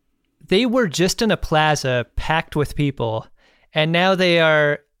ass. They were just in a plaza packed with people, and now they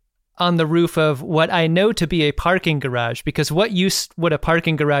are on the roof of what I know to be a parking garage, because what use would a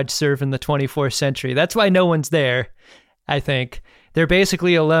parking garage serve in the 24th century? That's why no one's there, I think. They're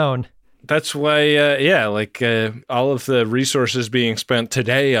basically alone. That's why, all of the resources being spent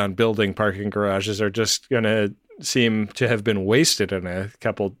today on building parking garages are just going to seem to have been wasted in a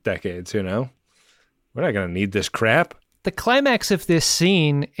couple decades, you know? We're not going to need this crap. The climax of this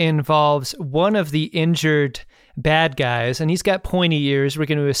scene involves one of the injured bad guys, and he's got pointy ears. We're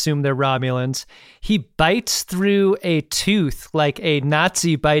going to assume they're Romulans. He bites through a tooth like a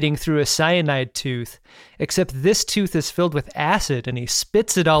Nazi biting through a cyanide tooth, except this tooth is filled with acid, and he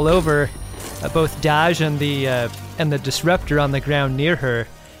spits it all over both Daj and the disruptor on the ground near her.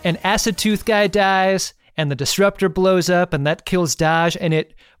 An acid tooth guy dies, and the disruptor blows up, and that kills Daj, and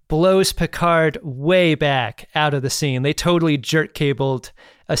it blows Picard way back out of the scene. They totally jerk cabled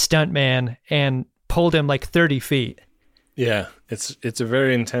a stuntman and pulled him like 30 feet. Yeah, it's a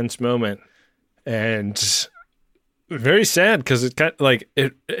very intense moment and very sad because it kind of like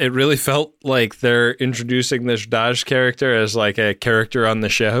it really felt like they're introducing this Daj character as like a character on the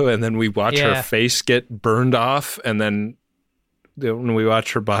show, and then we watch her face get burned off, and then when we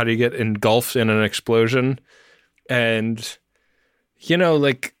watch her body get engulfed in an explosion. And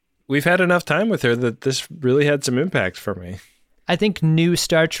we've had enough time with her that this really had some impact for me. I think new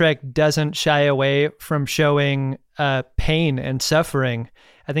Star Trek doesn't shy away from showing pain and suffering.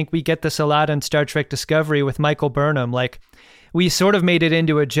 I think we get this a lot in Star Trek Discovery with Michael Burnham. Like, we sort of made it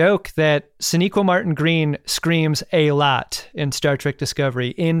into a joke that Sonequa Martin Green screams a lot in Star Trek Discovery,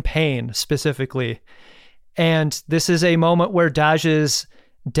 in pain specifically. And this is a moment where Daj's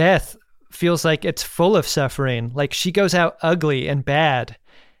death feels like it's full of suffering. Like, she goes out ugly and bad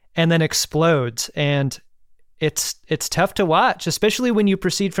and then explodes. And it's tough to watch, especially when you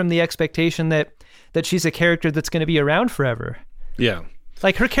proceed from the expectation that she's a character that's going to be around forever. Yeah.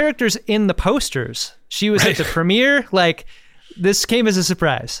 Like, her character's in the posters. She was at the premiere. Like, this came as a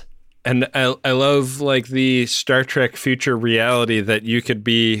surprise. And I love like the Star Trek future reality that you could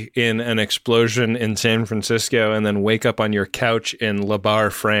be in an explosion in San Francisco and then wake up on your couch in Le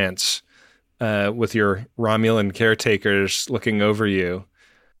Bar, France, with your Romulan caretakers looking over you.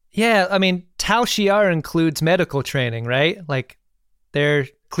 Yeah, I mean, Tal Shiar includes medical training, right? Like, they're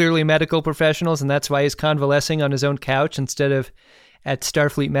clearly medical professionals, and that's why he's convalescing on his own couch instead of at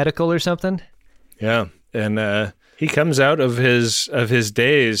Starfleet Medical or something. Yeah, and he comes out of his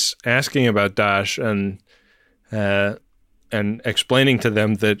days asking about Dash and explaining to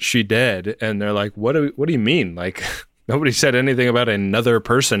them that she dead, and they're like, "What do you mean? Like, nobody said anything about another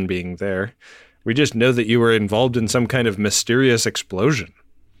person being there. We just know that you were involved in some kind of mysterious explosion."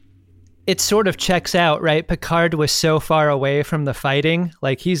 It sort of checks out, right? Picard was so far away from the fighting,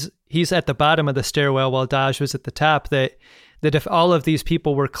 like he's at the bottom of the stairwell while Daj was at the top, that if all of these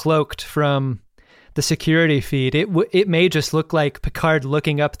people were cloaked from the security feed, it may just look like Picard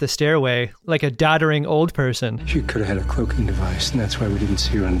looking up the stairway like a doddering old person. She could have had a cloaking device, and that's why we didn't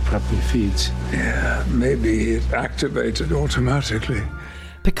see her on the property feeds. Yeah, maybe it activated automatically.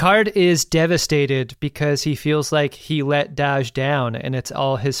 Picard is devastated because he feels like he let Daj down and it's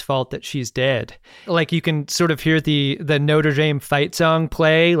all his fault that she's dead. Like you can sort of hear the Notre Dame fight song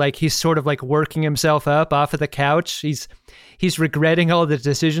play. Like he's sort of like working himself up off of the couch. He's regretting all the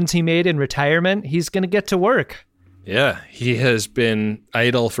decisions he made in retirement. He's going to get to work. Yeah, he has been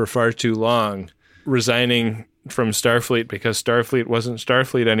idle for far too long. Resigning from Starfleet because Starfleet wasn't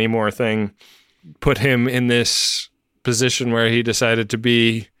Starfleet anymore thing put him in this position where he decided to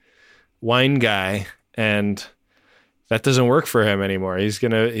be wine guy, and that doesn't work for him anymore. He's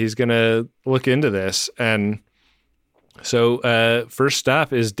gonna look into this. And so first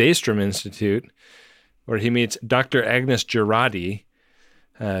stop is Daystrom Institute, where he meets Dr. Agnes Girardi,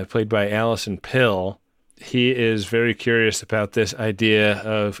 played by Alison Pill. He is very curious about this idea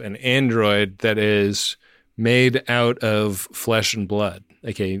of an android that is made out of flesh and blood,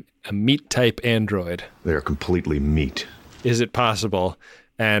 like a meat type android. They are completely meat. Is it possible?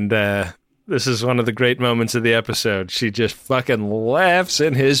 And this is one of the great moments of the episode. She just fucking laughs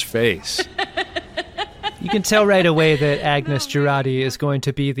in his face. You can tell right away that Agnes Girardi is going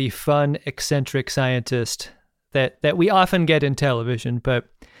to be the fun, eccentric scientist that we often get in television, but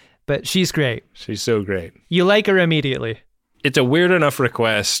she's great. She's so great. You like her immediately. It's a weird enough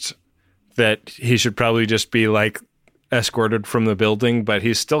request that he should probably just be like escorted from the building, but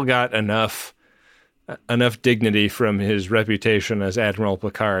he's still got enough dignity from his reputation as Admiral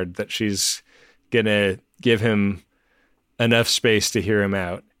Picard that she's gonna give him enough space to hear him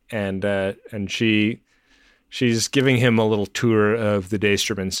out, and she's giving him a little tour of the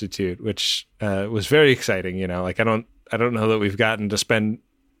Daystrom Institute, which was very exciting. You know, like I don't know that we've gotten to spend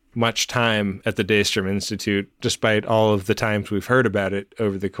much time at the Daystrom Institute, despite all of the times we've heard about it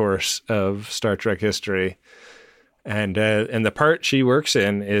over the course of Star Trek history. And the part she works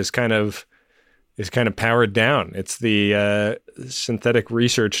in is kind of powered down. It's the synthetic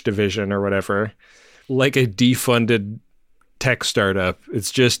research division or whatever, like a defunded tech startup.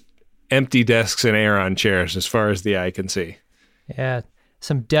 It's just empty desks and air on chairs as far as the eye can see. Yeah,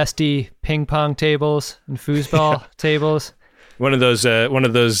 some dusty ping pong tables and foosball tables. One of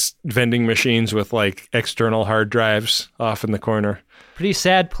those vending machines with like external hard drives off in the corner. Pretty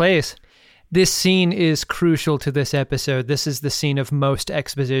sad place. This scene is crucial to this episode. This is the scene of most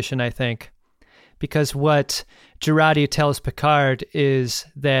exposition, I think, because what Girardi tells Picard is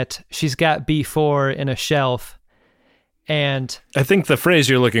that she's got B-4 in a shelf, and I think the phrase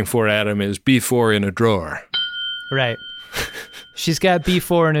you're looking for, Adam, is B-4 in a drawer. Right. She's got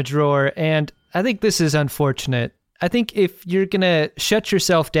B-4 in a drawer, and I think this is unfortunate. I think if you're going to shut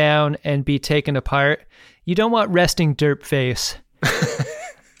yourself down and be taken apart, you don't want resting derp face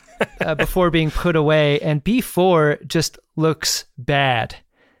before being put away. And B4 just looks bad.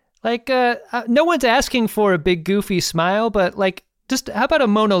 Like, no one's asking for a big goofy smile, but like, just how about a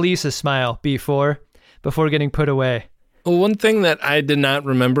Mona Lisa smile, B4, before getting put away? Well, one thing that I did not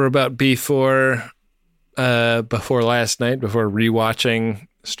remember about B4 before last night, before rewatching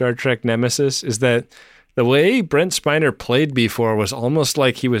Star Trek Nemesis, is that the way Brent Spiner played B4 was almost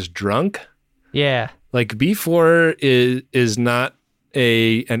like he was drunk. Yeah. Like B4 is not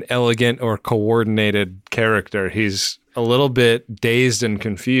an elegant or coordinated character. He's a little bit dazed and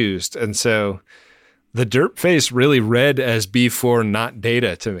confused. And so the derp face really read as B4, not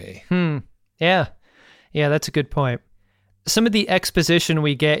Data to me. Yeah. Yeah, that's a good point. Some of the exposition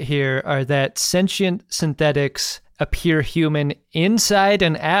we get here are that sentient synthetics appear human inside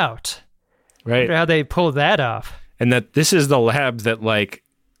and out. Right. I wonder how they pull that off. And that this is the lab that like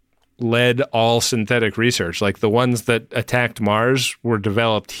led all synthetic research. Like the ones that attacked Mars were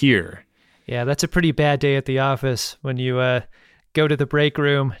developed here. Yeah, that's a pretty bad day at the office when you go to the break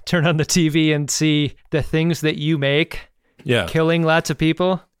room, turn on the TV and see the things that you make killing lots of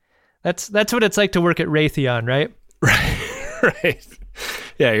people. That's what it's like to work at Raytheon, right? Right.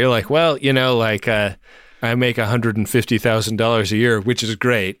 Yeah, you're like, well, you know, like I make $150,000 a year, which is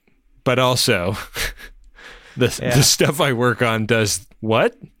great, but also the stuff I work on does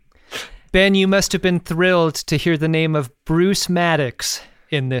what? Ben, you must have been thrilled to hear the name of Bruce Maddox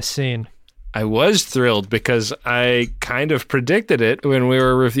in this scene. I was thrilled because I kind of predicted it when we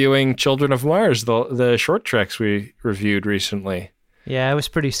were reviewing Children of Mars, the short treks we reviewed recently. Yeah, I was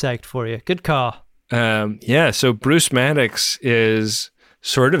pretty psyched for you. Good call. So Bruce Maddox is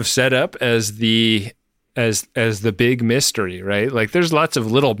sort of set up as the big mystery, right? Like there's lots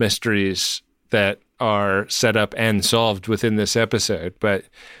of little mysteries that are set up and solved within this episode, but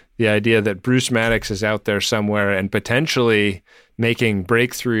the idea that Bruce Maddox is out there somewhere and potentially making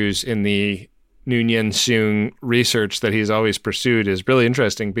breakthroughs in the Noonien Soong research that he's always pursued is really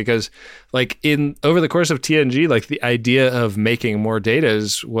interesting because like over the course of TNG, like the idea of making more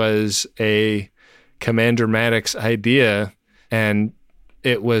datas was a Commander Maddox idea, and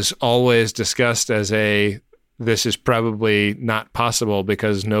it was always discussed as this is probably not possible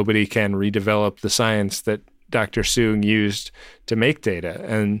because nobody can redevelop the science that Dr. Soong used to make data.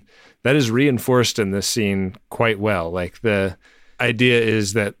 And that is reinforced in this scene quite well. Like the idea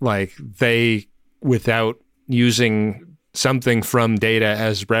is that like they, without using something from data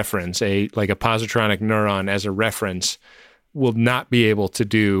as reference, like a positronic neuron as a reference, will not be able to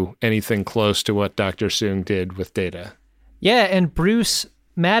do anything close to what Dr. Soong did with data. Yeah, and Bruce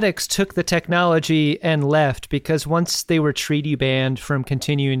Maddox took the technology and left because once they were treaty banned from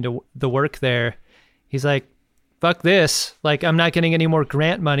continuing the work there, he's like, fuck this. Like, I'm not getting any more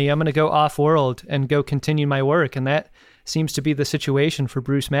grant money. I'm going to go off-world and go continue my work. And that seems to be the situation for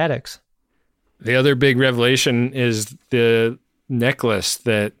Bruce Maddox. The other big revelation is the necklace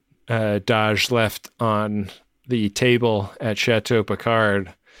that Daj left on the table at Chateau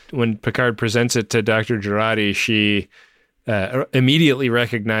Picard. When Picard presents it to Dr. Jurati, she immediately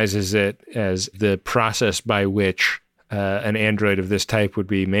recognizes it as the process by which an android of this type would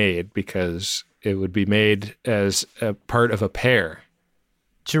be made, because it would be made as a part of a pair.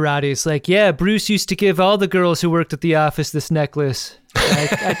 Jurati's like, yeah, Bruce used to give all the girls who worked at the office this necklace.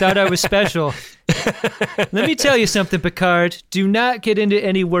 I thought I was special. Let me tell you something, Picard. Do not get into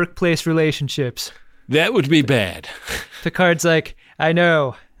any workplace relationships. That would be bad. Picard's like, I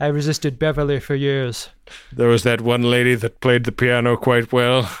know. I resisted Beverly for years. There was that one lady that played the piano quite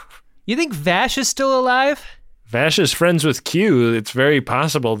well. You think Vash is still alive? Vash is friends with Q. It's very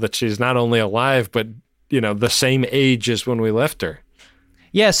possible that she's not only alive, but, the same age as when we left her.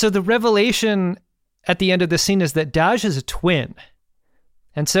 Yeah, so the revelation at the end of the scene is that Daj is a twin.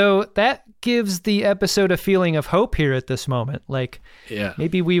 And so that gives the episode a feeling of hope here at this moment. Like, yeah,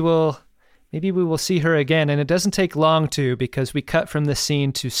 maybe we will see her again. And it doesn't take long to, because we cut from the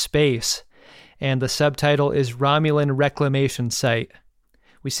scene to space. And the subtitle is Romulan Reclamation Site.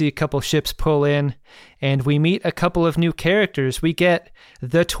 We see a couple ships pull in, and we meet a couple of new characters. We get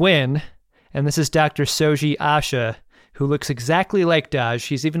the twin, and this is Dr. Soji Asha, who looks exactly like Daj.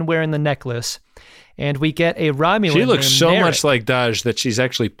 She's even wearing the necklace. And we get a Romulan. She looks so Merrick. much like Daj that she's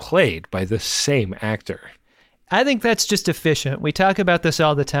actually played by the same actor. I think that's just efficient. We talk about this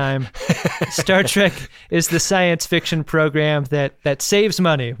all the time. Star Trek is the science fiction program that saves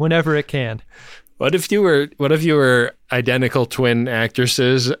money whenever it can. What if you were identical twin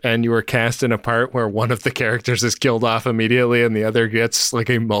actresses and you were cast in a part where one of the characters is killed off immediately and the other gets like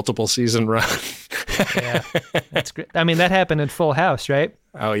a multiple season run? Yeah, that's great. I mean, that happened in Full House, right?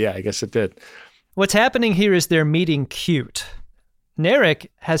 Oh yeah, I guess it did. What's happening here is they're meeting cute. Narek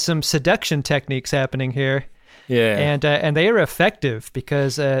has some seduction techniques happening here. Yeah. And they are effective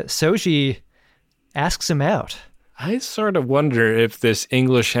because Soji asks him out. I sort of wonder if this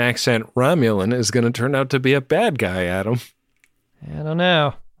English accent Romulan is going to turn out to be a bad guy, Adam. I don't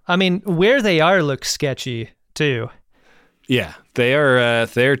know. I mean, where they are looks sketchy, too. Yeah,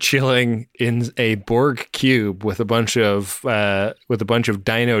 they're chilling in a Borg cube with a bunch of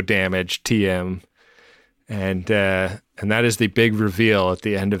dino damage, TM, and that is the big reveal at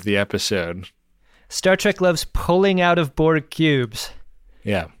the end of the episode. Star Trek loves pulling out of Borg cubes.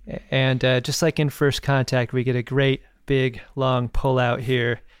 Yeah. And just like in First Contact, we get a great, big, long pull out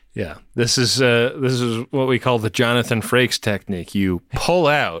here. Yeah. This is what we call the Jonathan Frakes technique. You pull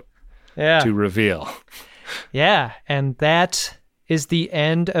out to reveal. Yeah. And that is the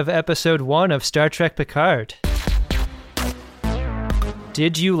end of episode 1 of Star Trek Picard.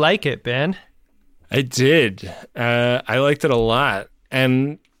 Did you like it, Ben? I did. I liked it a lot.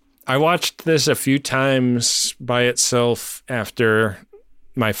 And I watched this a few times by itself after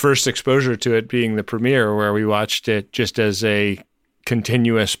my first exposure to it being the premiere, where we watched it just as a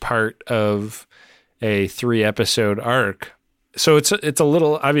continuous part of a 3-episode arc. So it's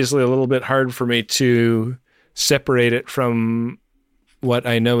obviously a little bit hard for me to separate it from what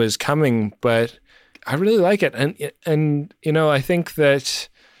I know is coming, but I really like it. And I think that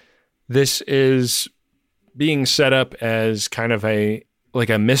this is being set up as kind of a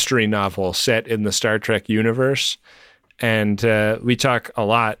mystery novel set in the Star Trek universe. And we talk a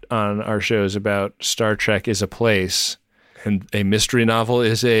lot on our shows about Star Trek is a place, and a mystery novel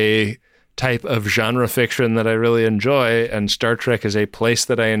is a type of genre fiction that I really enjoy, and Star Trek is a place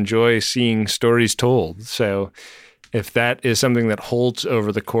that I enjoy seeing stories told. So if that is something that holds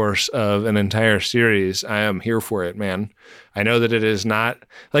over the course of an entire series, I am here for it, man. I know that it is not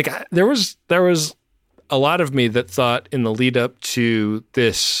there was a lot of me that thought in the lead up to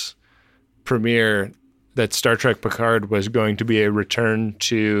this premiere that Star Trek Picard was going to be a return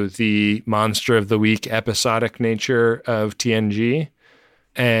to the Monster of the Week episodic nature of TNG.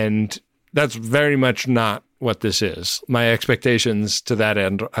 And that's very much not what this is. My expectations to that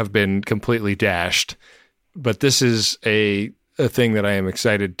end have been completely dashed. But this is a thing that I am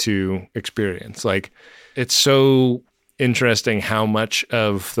excited to experience. It's so interesting how much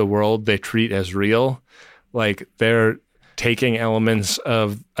of the world they treat as real. They're taking elements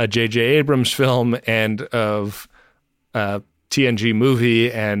of a J.J. Abrams film and of a TNG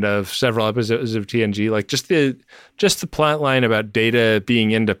movie and of several episodes of TNG. Just the plot line about Data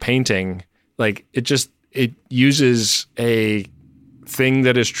being into painting. It uses a thing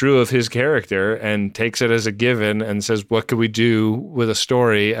that is true of his character and takes it as a given and says, what could we do with a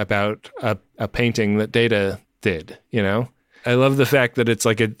story about a painting that Data did? I love the fact that it's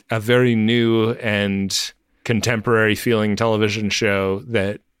a very new and contemporary feeling television show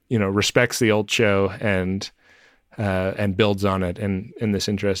that respects the old show and builds on it in this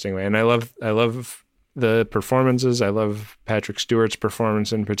interesting way. And I love the performances. I love Patrick Stewart's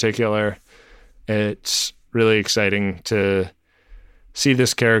performance in particular. It's really exciting to see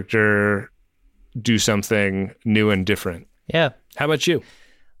this character do something new and different. Yeah. How about you?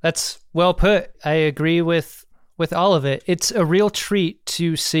 That's well put. I agree with all of it. It's a real treat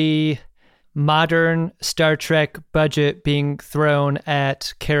to see modern Star Trek budget being thrown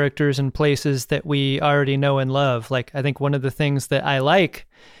at characters and places that we already know and love. I think one of the things that I like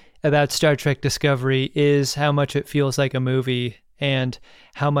about Star Trek Discovery is how much it feels like a movie and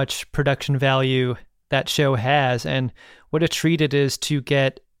how much production value that show has, and what a treat it is to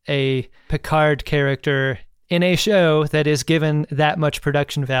get a Picard character in a show that is given that much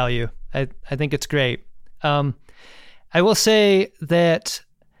production value. I think it's great. I will say that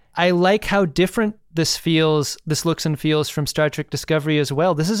I like how different this looks and feels from Star Trek Discovery as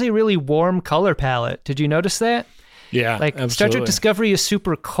well. This is a really warm color palette. Did you notice that? Yeah, absolutely. Star Trek Discovery is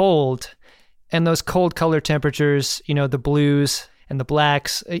super cold, and those cold color temperatures, the blues and the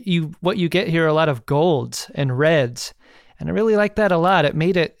blacks, what you get here are a lot of golds and reds. And I really like that a lot. It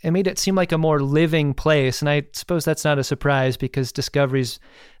made it seem like a more living place. And I suppose that's not a surprise because Discovery's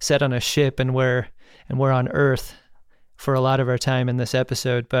set on a ship and we're on Earth for a lot of our time in this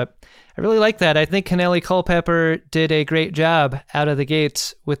episode. But I really like that. I think Kennelly Culpepper did a great job out of the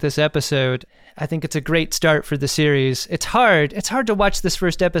gates with this episode. I think it's a great start for the series. It's hard to watch this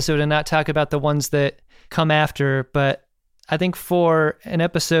first episode and not talk about the ones that come after, but I think for an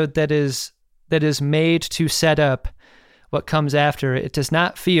episode that is made to set up what comes after, it does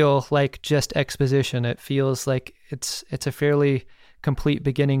not feel like just exposition. It feels like it's a fairly complete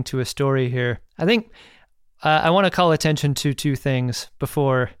beginning to a story here. I think I want to call attention to two things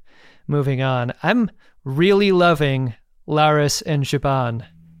before moving on. I'm really loving Laris and Zhaban.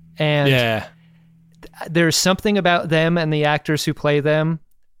 And there's something about them and the actors who play them.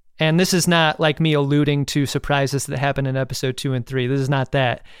 And this is not like me alluding to surprises that happen in episode 2 and 3. This is not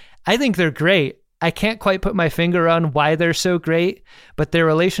that. I think they're great. I can't quite put my finger on why they're so great, but their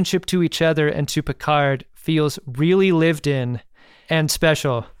relationship to each other and to Picard feels really lived in and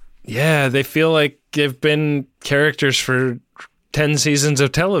special. Yeah, they feel like they've been characters for 10 seasons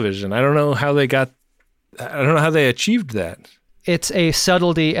of television. I don't know how they achieved that. It's a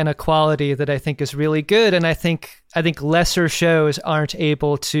subtlety and a quality that I think is really good, and I think lesser shows aren't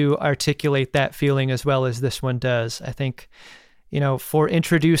able to articulate that feeling as well as this one does. I think, for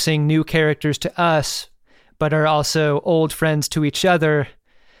introducing new characters to us, but are also old friends to each other,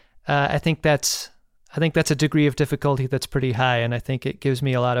 I think that's a degree of difficulty that's pretty high, and I think it gives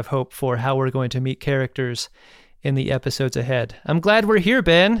me a lot of hope for how we're going to meet characters in the episodes ahead. I'm glad we're here,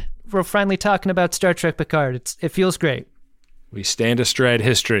 Ben. We're finally talking about Star Trek Picard. It feels great. We stand astride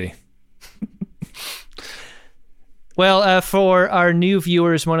history. Well, for our new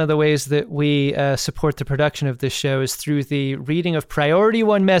viewers, one of the ways that we support the production of this show is through the reading of Priority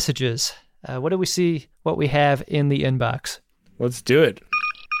 1 messages. What do we see, what we have in the inbox? Let's do it.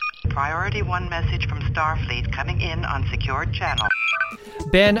 Priority 1 message from Starfleet coming in on secured channel.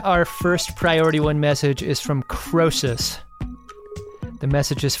 Ben, our first Priority 1 message is from Croesus. The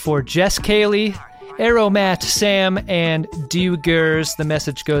message is for Jess Cayley, Aeromat, Sam, and Dugers. The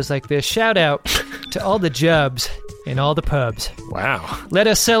message goes like this. Shout out to all the Jubs in all the pubs. Wow. Let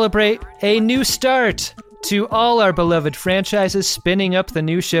us celebrate a new start to all our beloved franchises, spinning up the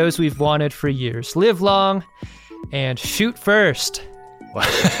new shows we've wanted for years. Live long and shoot first.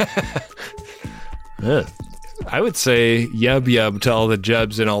 I would say yub to all the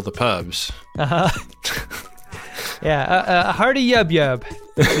Jubs in all the pubs. Uh-huh. Yeah, a hearty yub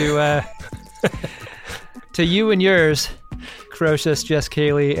to you and yours, Croesus, Jess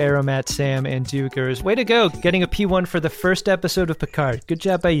Cayley, Aeromat, Sam, and Dugers. Way to go, getting a P1 for the first episode of Picard. Good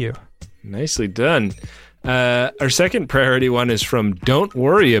job by you. Nicely done. Our second Priority 1 is from Don't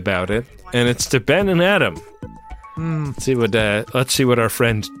Worry About It, and it's to Ben and Adam. Let's see what our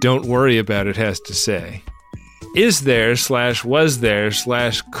friend Don't Worry About It has to say. Is there / was there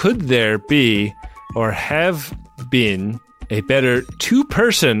 / could there be or have been a better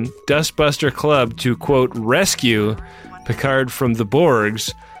two-person Dustbuster club to, quote, rescue Picard from the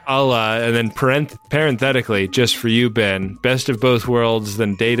Borgs, a la, and then parenthetically, just for you, Ben, best of both worlds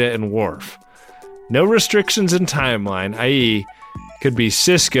than Data and Worf. No restrictions in timeline, i.e., could be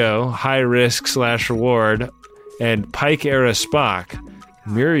Cisco, high risk / reward, and Pike-era Spock,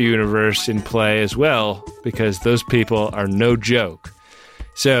 Mirror Universe in play as well, because those people are no joke.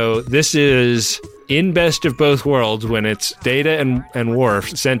 So this is in Best of Both Worlds when it's Data and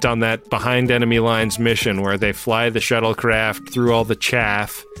Worf sent on that behind enemy lines mission where they fly the shuttlecraft through all the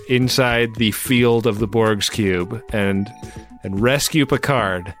chaff inside the field of the Borg's cube and rescue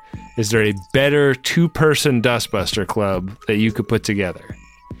Picard. Is there a better two-person Dustbuster club that you could put together?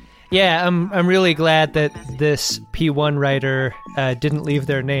 Yeah, I'm really glad that this P1 writer didn't leave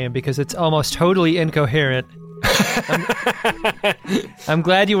their name because it's almost totally incoherent. I'm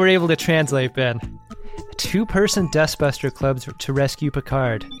glad you were able to translate, Ben. A two-person Dustbuster club to rescue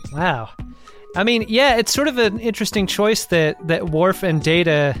Picard. Wow. I mean, yeah, it's sort of an interesting choice that Worf and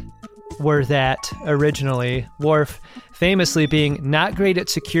Data were that originally. Worf famously being not great at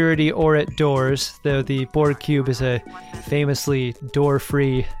security or at doors, though the Borg cube is a famously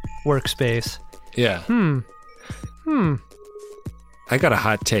door-free workspace. Yeah. I got a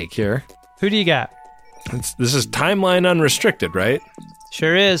hot take here. Who do you got? This is timeline unrestricted, right?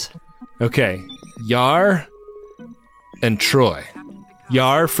 Sure is. Okay. Yar and Troy.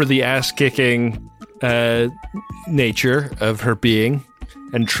 Yar for the ass-kicking nature of her being,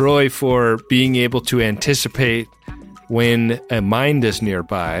 and Troy for being able to anticipate when a mind is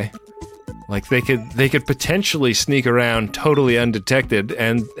nearby. Like they could potentially sneak around totally undetected,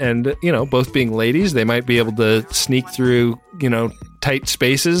 and both being ladies, they might be able to sneak through tight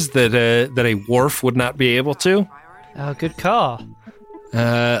spaces that a Worf would not be able to. Oh, good call.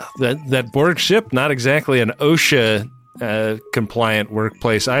 That Borg ship, not exactly an OSHA compliant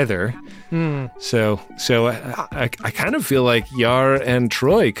workplace either. So I kind of feel like Yar and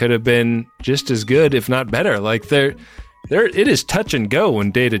Troy could have been just as good, if not better. Like it is touch and go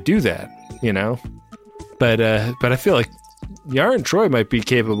when Data do that, But I feel like Yar and Troy might be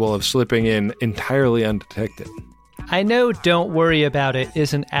capable of slipping in entirely undetected. I know Don't Worry About It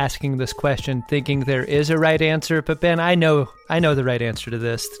isn't asking this question thinking there is a right answer, but Ben, I know the right answer to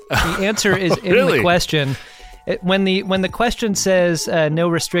this. The answer is in Really? the question. When the question says no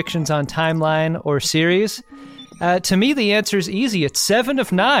restrictions on timeline or series, to me the answer is easy. It's 7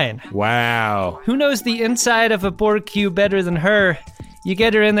 of 9. Wow. Who knows the inside of a Borg cube better than her? You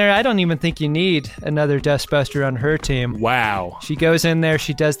get her in there, I don't even think you need another Dustbuster on her team. Wow. She goes in there,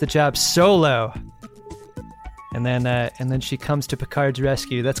 she does the job solo. And then she comes to Picard's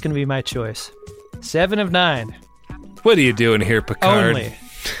rescue. That's going to be my choice. 7 of 9. What are you doing here, Picard? Only.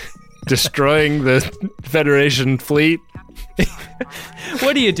 Destroying the Federation fleet?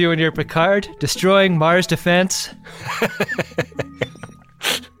 What are you doing here, Picard? Destroying Mars defense?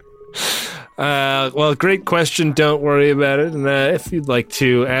 Well, great question. Don't worry about it. And if you'd like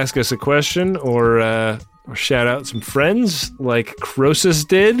to ask us a question or shout out some friends like Croesus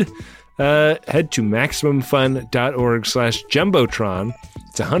did, head to MaximumFun.org/Jumbotron.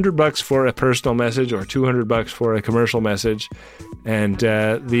 It's $100 for a personal message or $200 for a commercial message. And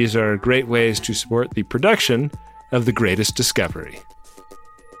these are great ways to support the production of The Greatest Discovery.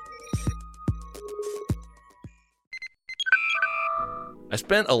 I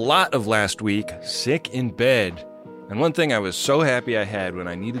spent a lot of last week sick in bed. And one thing I was so happy I had when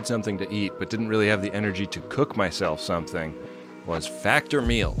I needed something to eat but didn't really have the energy to cook myself something was Factor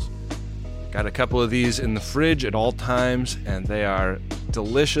meals. Got a couple of these in the fridge at all times, and they are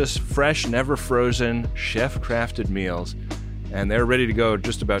delicious, fresh, never frozen, chef-crafted meals. And they're ready to go in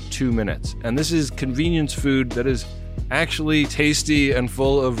just about 2 minutes. And this is convenience food that is actually tasty and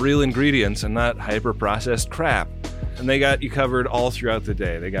full of real ingredients and not hyper-processed crap. And they got you covered all throughout the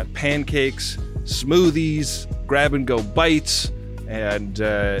day. They got pancakes, smoothies, grab-and-go bites, and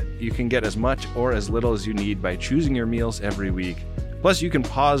you can get as much or as little as you need by choosing your meals every week. Plus, you can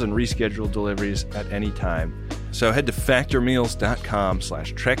pause and reschedule deliveries at any time. So head to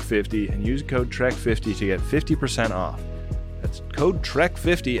factormeals.com/Trek50 and use code Trek50 to get 50% off. That's code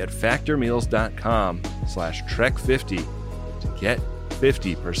Trek50 at factormeals.com/Trek50 to get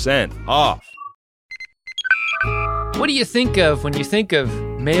 50% off. What do you think of when you think of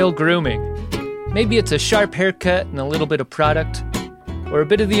male grooming? Maybe it's a sharp haircut and a little bit of product, or a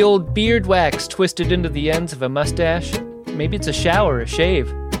bit of the old beard wax twisted into the ends of a mustache. Maybe it's a shower, a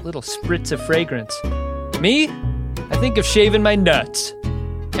shave, a little spritz of fragrance. Me? I think of shaving my nuts.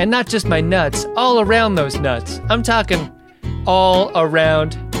 And not just my nuts, all around those nuts. I'm talking all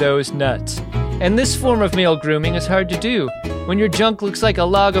around those nuts. And this form of male grooming is hard to do when your junk looks like a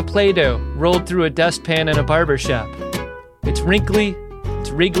log of Play-Doh rolled through a dustpan in a barber shop. It's wrinkly,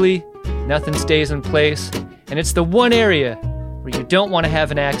 it's wriggly, nothing stays in place, and it's the one area where you don't want to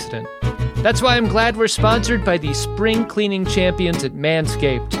have an accident. That's why I'm glad we're sponsored by the spring cleaning champions at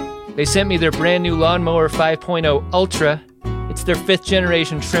Manscaped. They sent me their brand new Lawnmower 5.0 Ultra. It's their 5th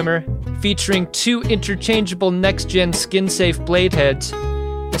generation trimmer, featuring 2 interchangeable next-gen skin-safe blade heads,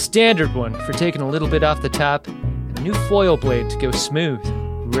 a standard one for taking a little bit off the top, and a new foil blade to go smooth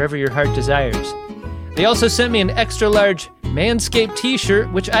wherever your heart desires. They also sent me an extra-large Manscaped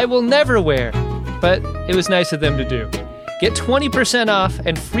t-shirt, which I will never wear, but it was nice of them to do. Get 20% off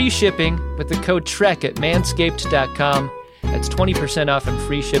and free shipping with the code TREK at manscaped.com. That's 20% off and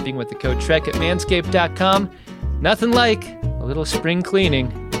free shipping with the code TREK at manscaped.com. Nothing like a little spring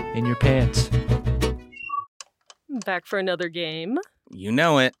cleaning in your pants. Back for another game. You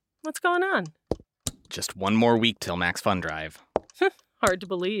know it. What's going on? Just one more week till Max Fun Drive. Hard to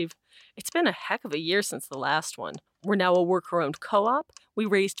believe. It's been a heck of a year since the last one. We're now a worker-owned co-op. We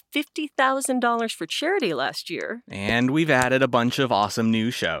raised $50,000 for charity last year. And we've added a bunch of awesome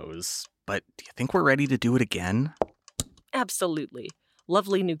new shows. But do you think we're ready to do it again? Absolutely.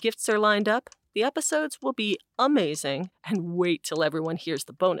 Lovely new gifts are lined up. The episodes will be amazing. And wait till everyone hears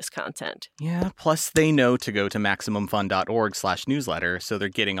the bonus content. Yeah, plus they know to go to MaximumFun.org/newsletter, so they're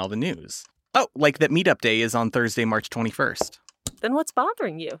getting all the news. Oh, like that meetup day is on Thursday, March 21st. Then what's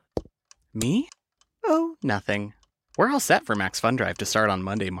bothering you? Me? Oh, nothing. We're all set for Max Fun Drive to start on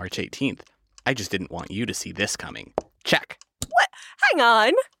Monday, March 18th. I just didn't want you to see this coming. Check. What? Hang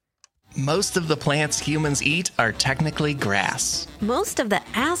on. Most of the plants humans eat are technically grass. Most of the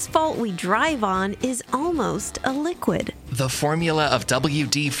asphalt we drive on is almost a liquid. The formula of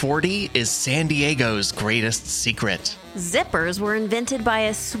WD-40 is San Diego's greatest secret. Zippers were invented by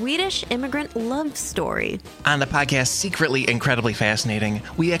a Swedish immigrant love story. On the podcast Secretly Incredibly Fascinating,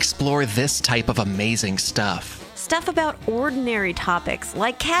 we explore this type of amazing stuff. Stuff about ordinary topics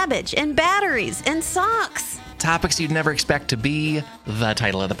like cabbage and batteries and socks. Topics you'd never expect to be the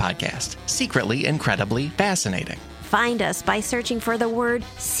title of the podcast. Secretly Incredibly Fascinating. Find us by searching for the word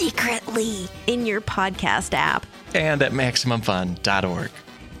secretly in your podcast app. And at MaximumFun.org.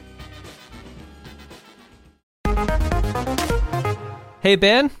 Hey,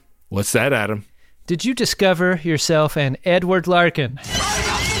 Ben? What's that, Adam? Did you discover yourself an Edward Larkin?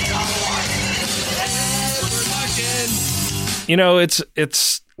 You know,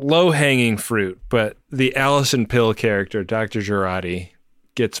 it's low-hanging fruit, but the Allison Pill character, Dr. Girardi,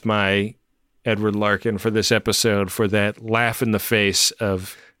 gets my Edward Larkin for this episode for that laugh in the face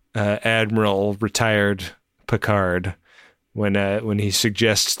of Admiral retired Picard when he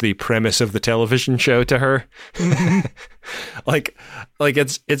suggests the premise of the television show to her. like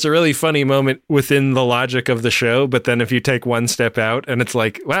it's a really funny moment within the logic of the show, but then if you take one step out and it's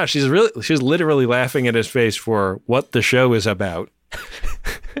like, wow, she's literally laughing at his face for what the show is about.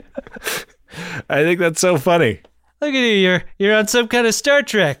 I think that's so funny. Look at you, you're on some kind of Star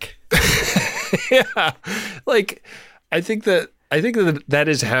Trek. Yeah. Like I think that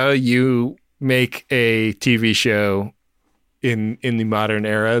is how you make a TV show in the modern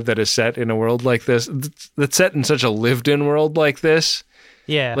era that is set in a world like this, that's set in such a lived-in world like this.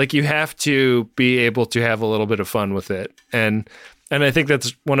 Yeah. Like you have to be able to have a little bit of fun with it. And I think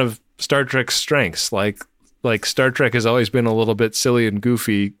that's one of Star Trek's strengths. Like Star Trek has always been a little bit silly and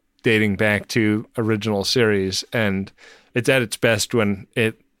goofy dating back to original series, and it's at its best when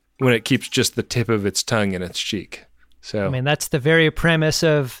it keeps just the tip of its tongue in its cheek. So I mean, that's the very premise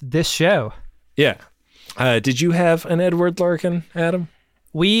of this show. Yeah. Did you have an Edward Larkin, Adam?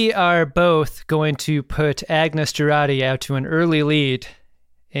 We are both going to put Agnes Girardi out to an early lead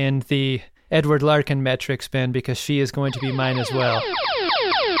in the Edward Larkin metrics, Ben, because she is going to be mine as well.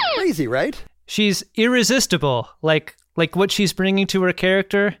 Crazy, right? She's irresistible. Like what she's bringing to her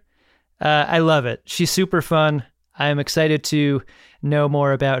character. I love it. She's super fun. I'm excited to know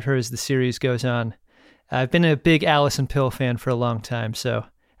more about her as the series goes on. I've been a big Alison Pill fan for a long time, so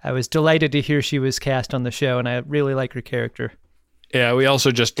I was delighted to hear she was cast on the show, and I really like her character. Yeah, we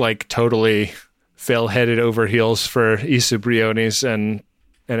also just totally fell headed over heels for Issa Briones and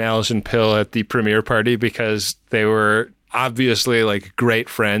Alison Pill at the premiere party because they were obviously great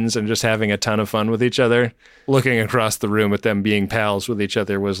friends and just having a ton of fun with each other. Looking across the room at them being pals with each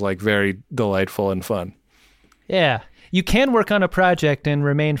other was very delightful and fun. Yeah, you can work on a project and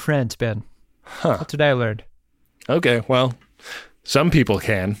remain friends, Ben. Huh. That's what I learned. Okay, well, some people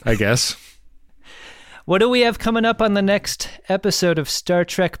can, I guess. What do we have coming up on the next episode of Star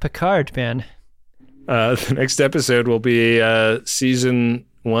Trek Picard, Ben? The next episode will be Season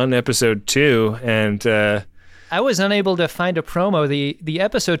 1, Episode 2, and... I was unable to find a promo. The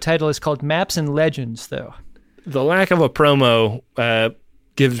episode title is called Maps and Legends, though. The lack of a promo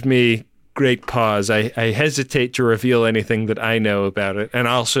gives me great pause. I hesitate to reveal anything that I know about it, and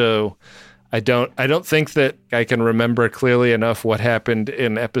also... I don't think that I can remember clearly enough what happened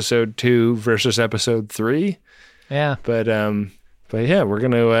in episode 2 versus episode 3. Yeah. But yeah, we're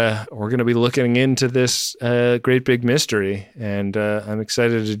gonna be looking into this great big mystery, and I'm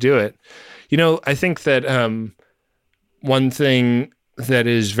excited to do it. I think that one thing that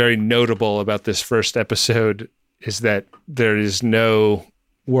is very notable about this first episode is that there is no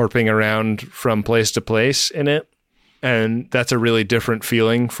warping around from place to place in it. And that's a really different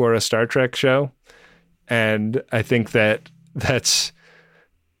feeling for a Star Trek show. And I think that that's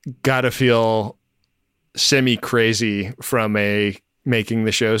got to feel semi-crazy from a making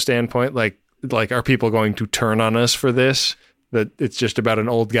the show standpoint. Like, are people going to turn on us for this? That it's just about an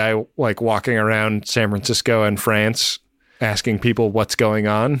old guy walking around San Francisco and France asking people what's going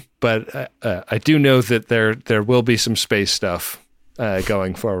on. But I do know that there will be some space stuff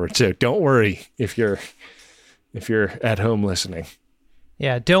going forward too. Don't worry if you're at home listening.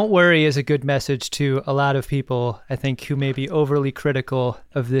 Yeah, don't worry is a good message to a lot of people, I think, who may be overly critical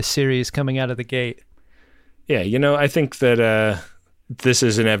of this series coming out of the gate. Yeah, I think that this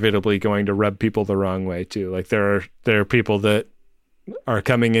is inevitably going to rub people the wrong way too. There are people that are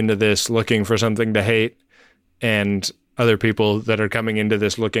coming into this looking for something to hate, and other people that are coming into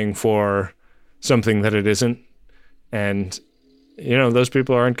this looking for something that it isn't. And those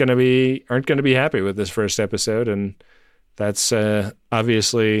people aren't going to be happy with this first episode, and that's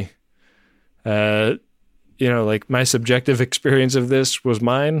obviously, my subjective experience of this was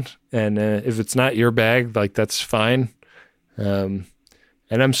mine, and if it's not your bag, that's fine. And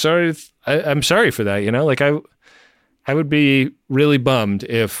I'm sorry. I'm sorry for that. I would be really bummed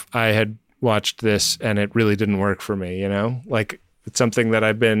if I had watched this and it really didn't work for me. It's something that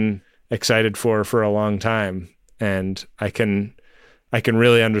I've been excited for a long time, and I can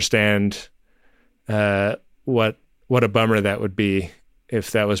really understand what a bummer that would be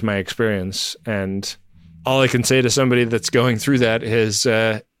if that was my experience. And all I can say to somebody that's going through that is,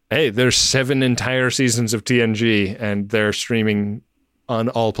 hey, there's 7 entire seasons of TNG, and they're streaming on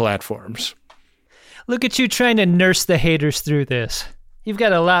all platforms. Look at you trying to nurse the haters through this. You've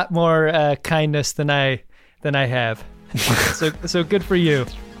got a lot more kindness than I have. So good for you.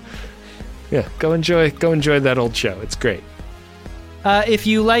 Yeah, go enjoy that old show. It's great. If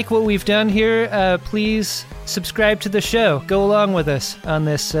you like what we've done here, please subscribe to the show. Go along with us on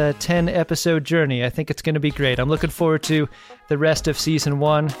this 10-episode journey. I think it's going to be great. I'm looking forward to the rest of Season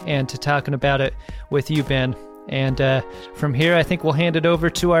 1 and to talking about it with you, Ben. And from here, I think we'll hand it over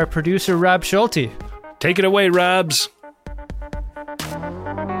to our producer, Rob Schulte. Take it away, Robs.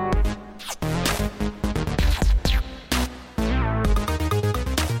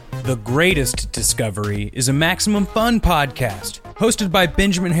 The Greatest Discovery is a Maximum Fun podcast, hosted by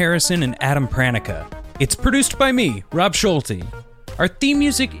Benjamin Harrison and Adam Pranica. It's produced by me, Rob Schulte. Our theme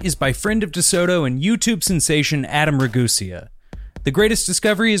music is by friend of DeSoto and YouTube sensation Adam Ragusia. The Greatest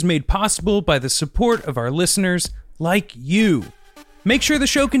Discovery is made possible by the support of our listeners like you. Make sure the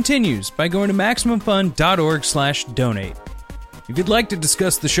show continues by going to MaximumFun.org/donate. If you'd like to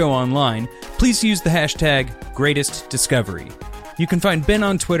discuss the show online, please use the hashtag GreatestDiscovery. You can find Ben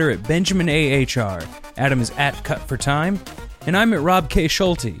on Twitter at BenjaminAHR, Adam is at CutForTime, and I'm at Rob K.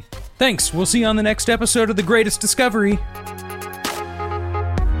 Schulte. Thanks, we'll see you on the next episode of The Greatest Discovery.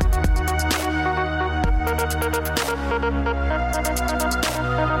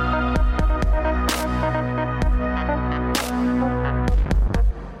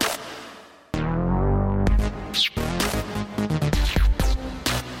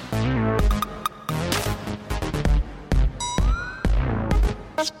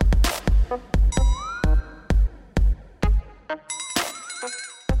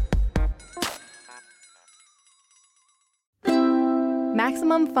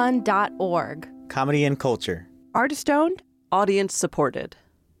 MaximumFun.org. Comedy and culture. Artist-owned. Audience supported.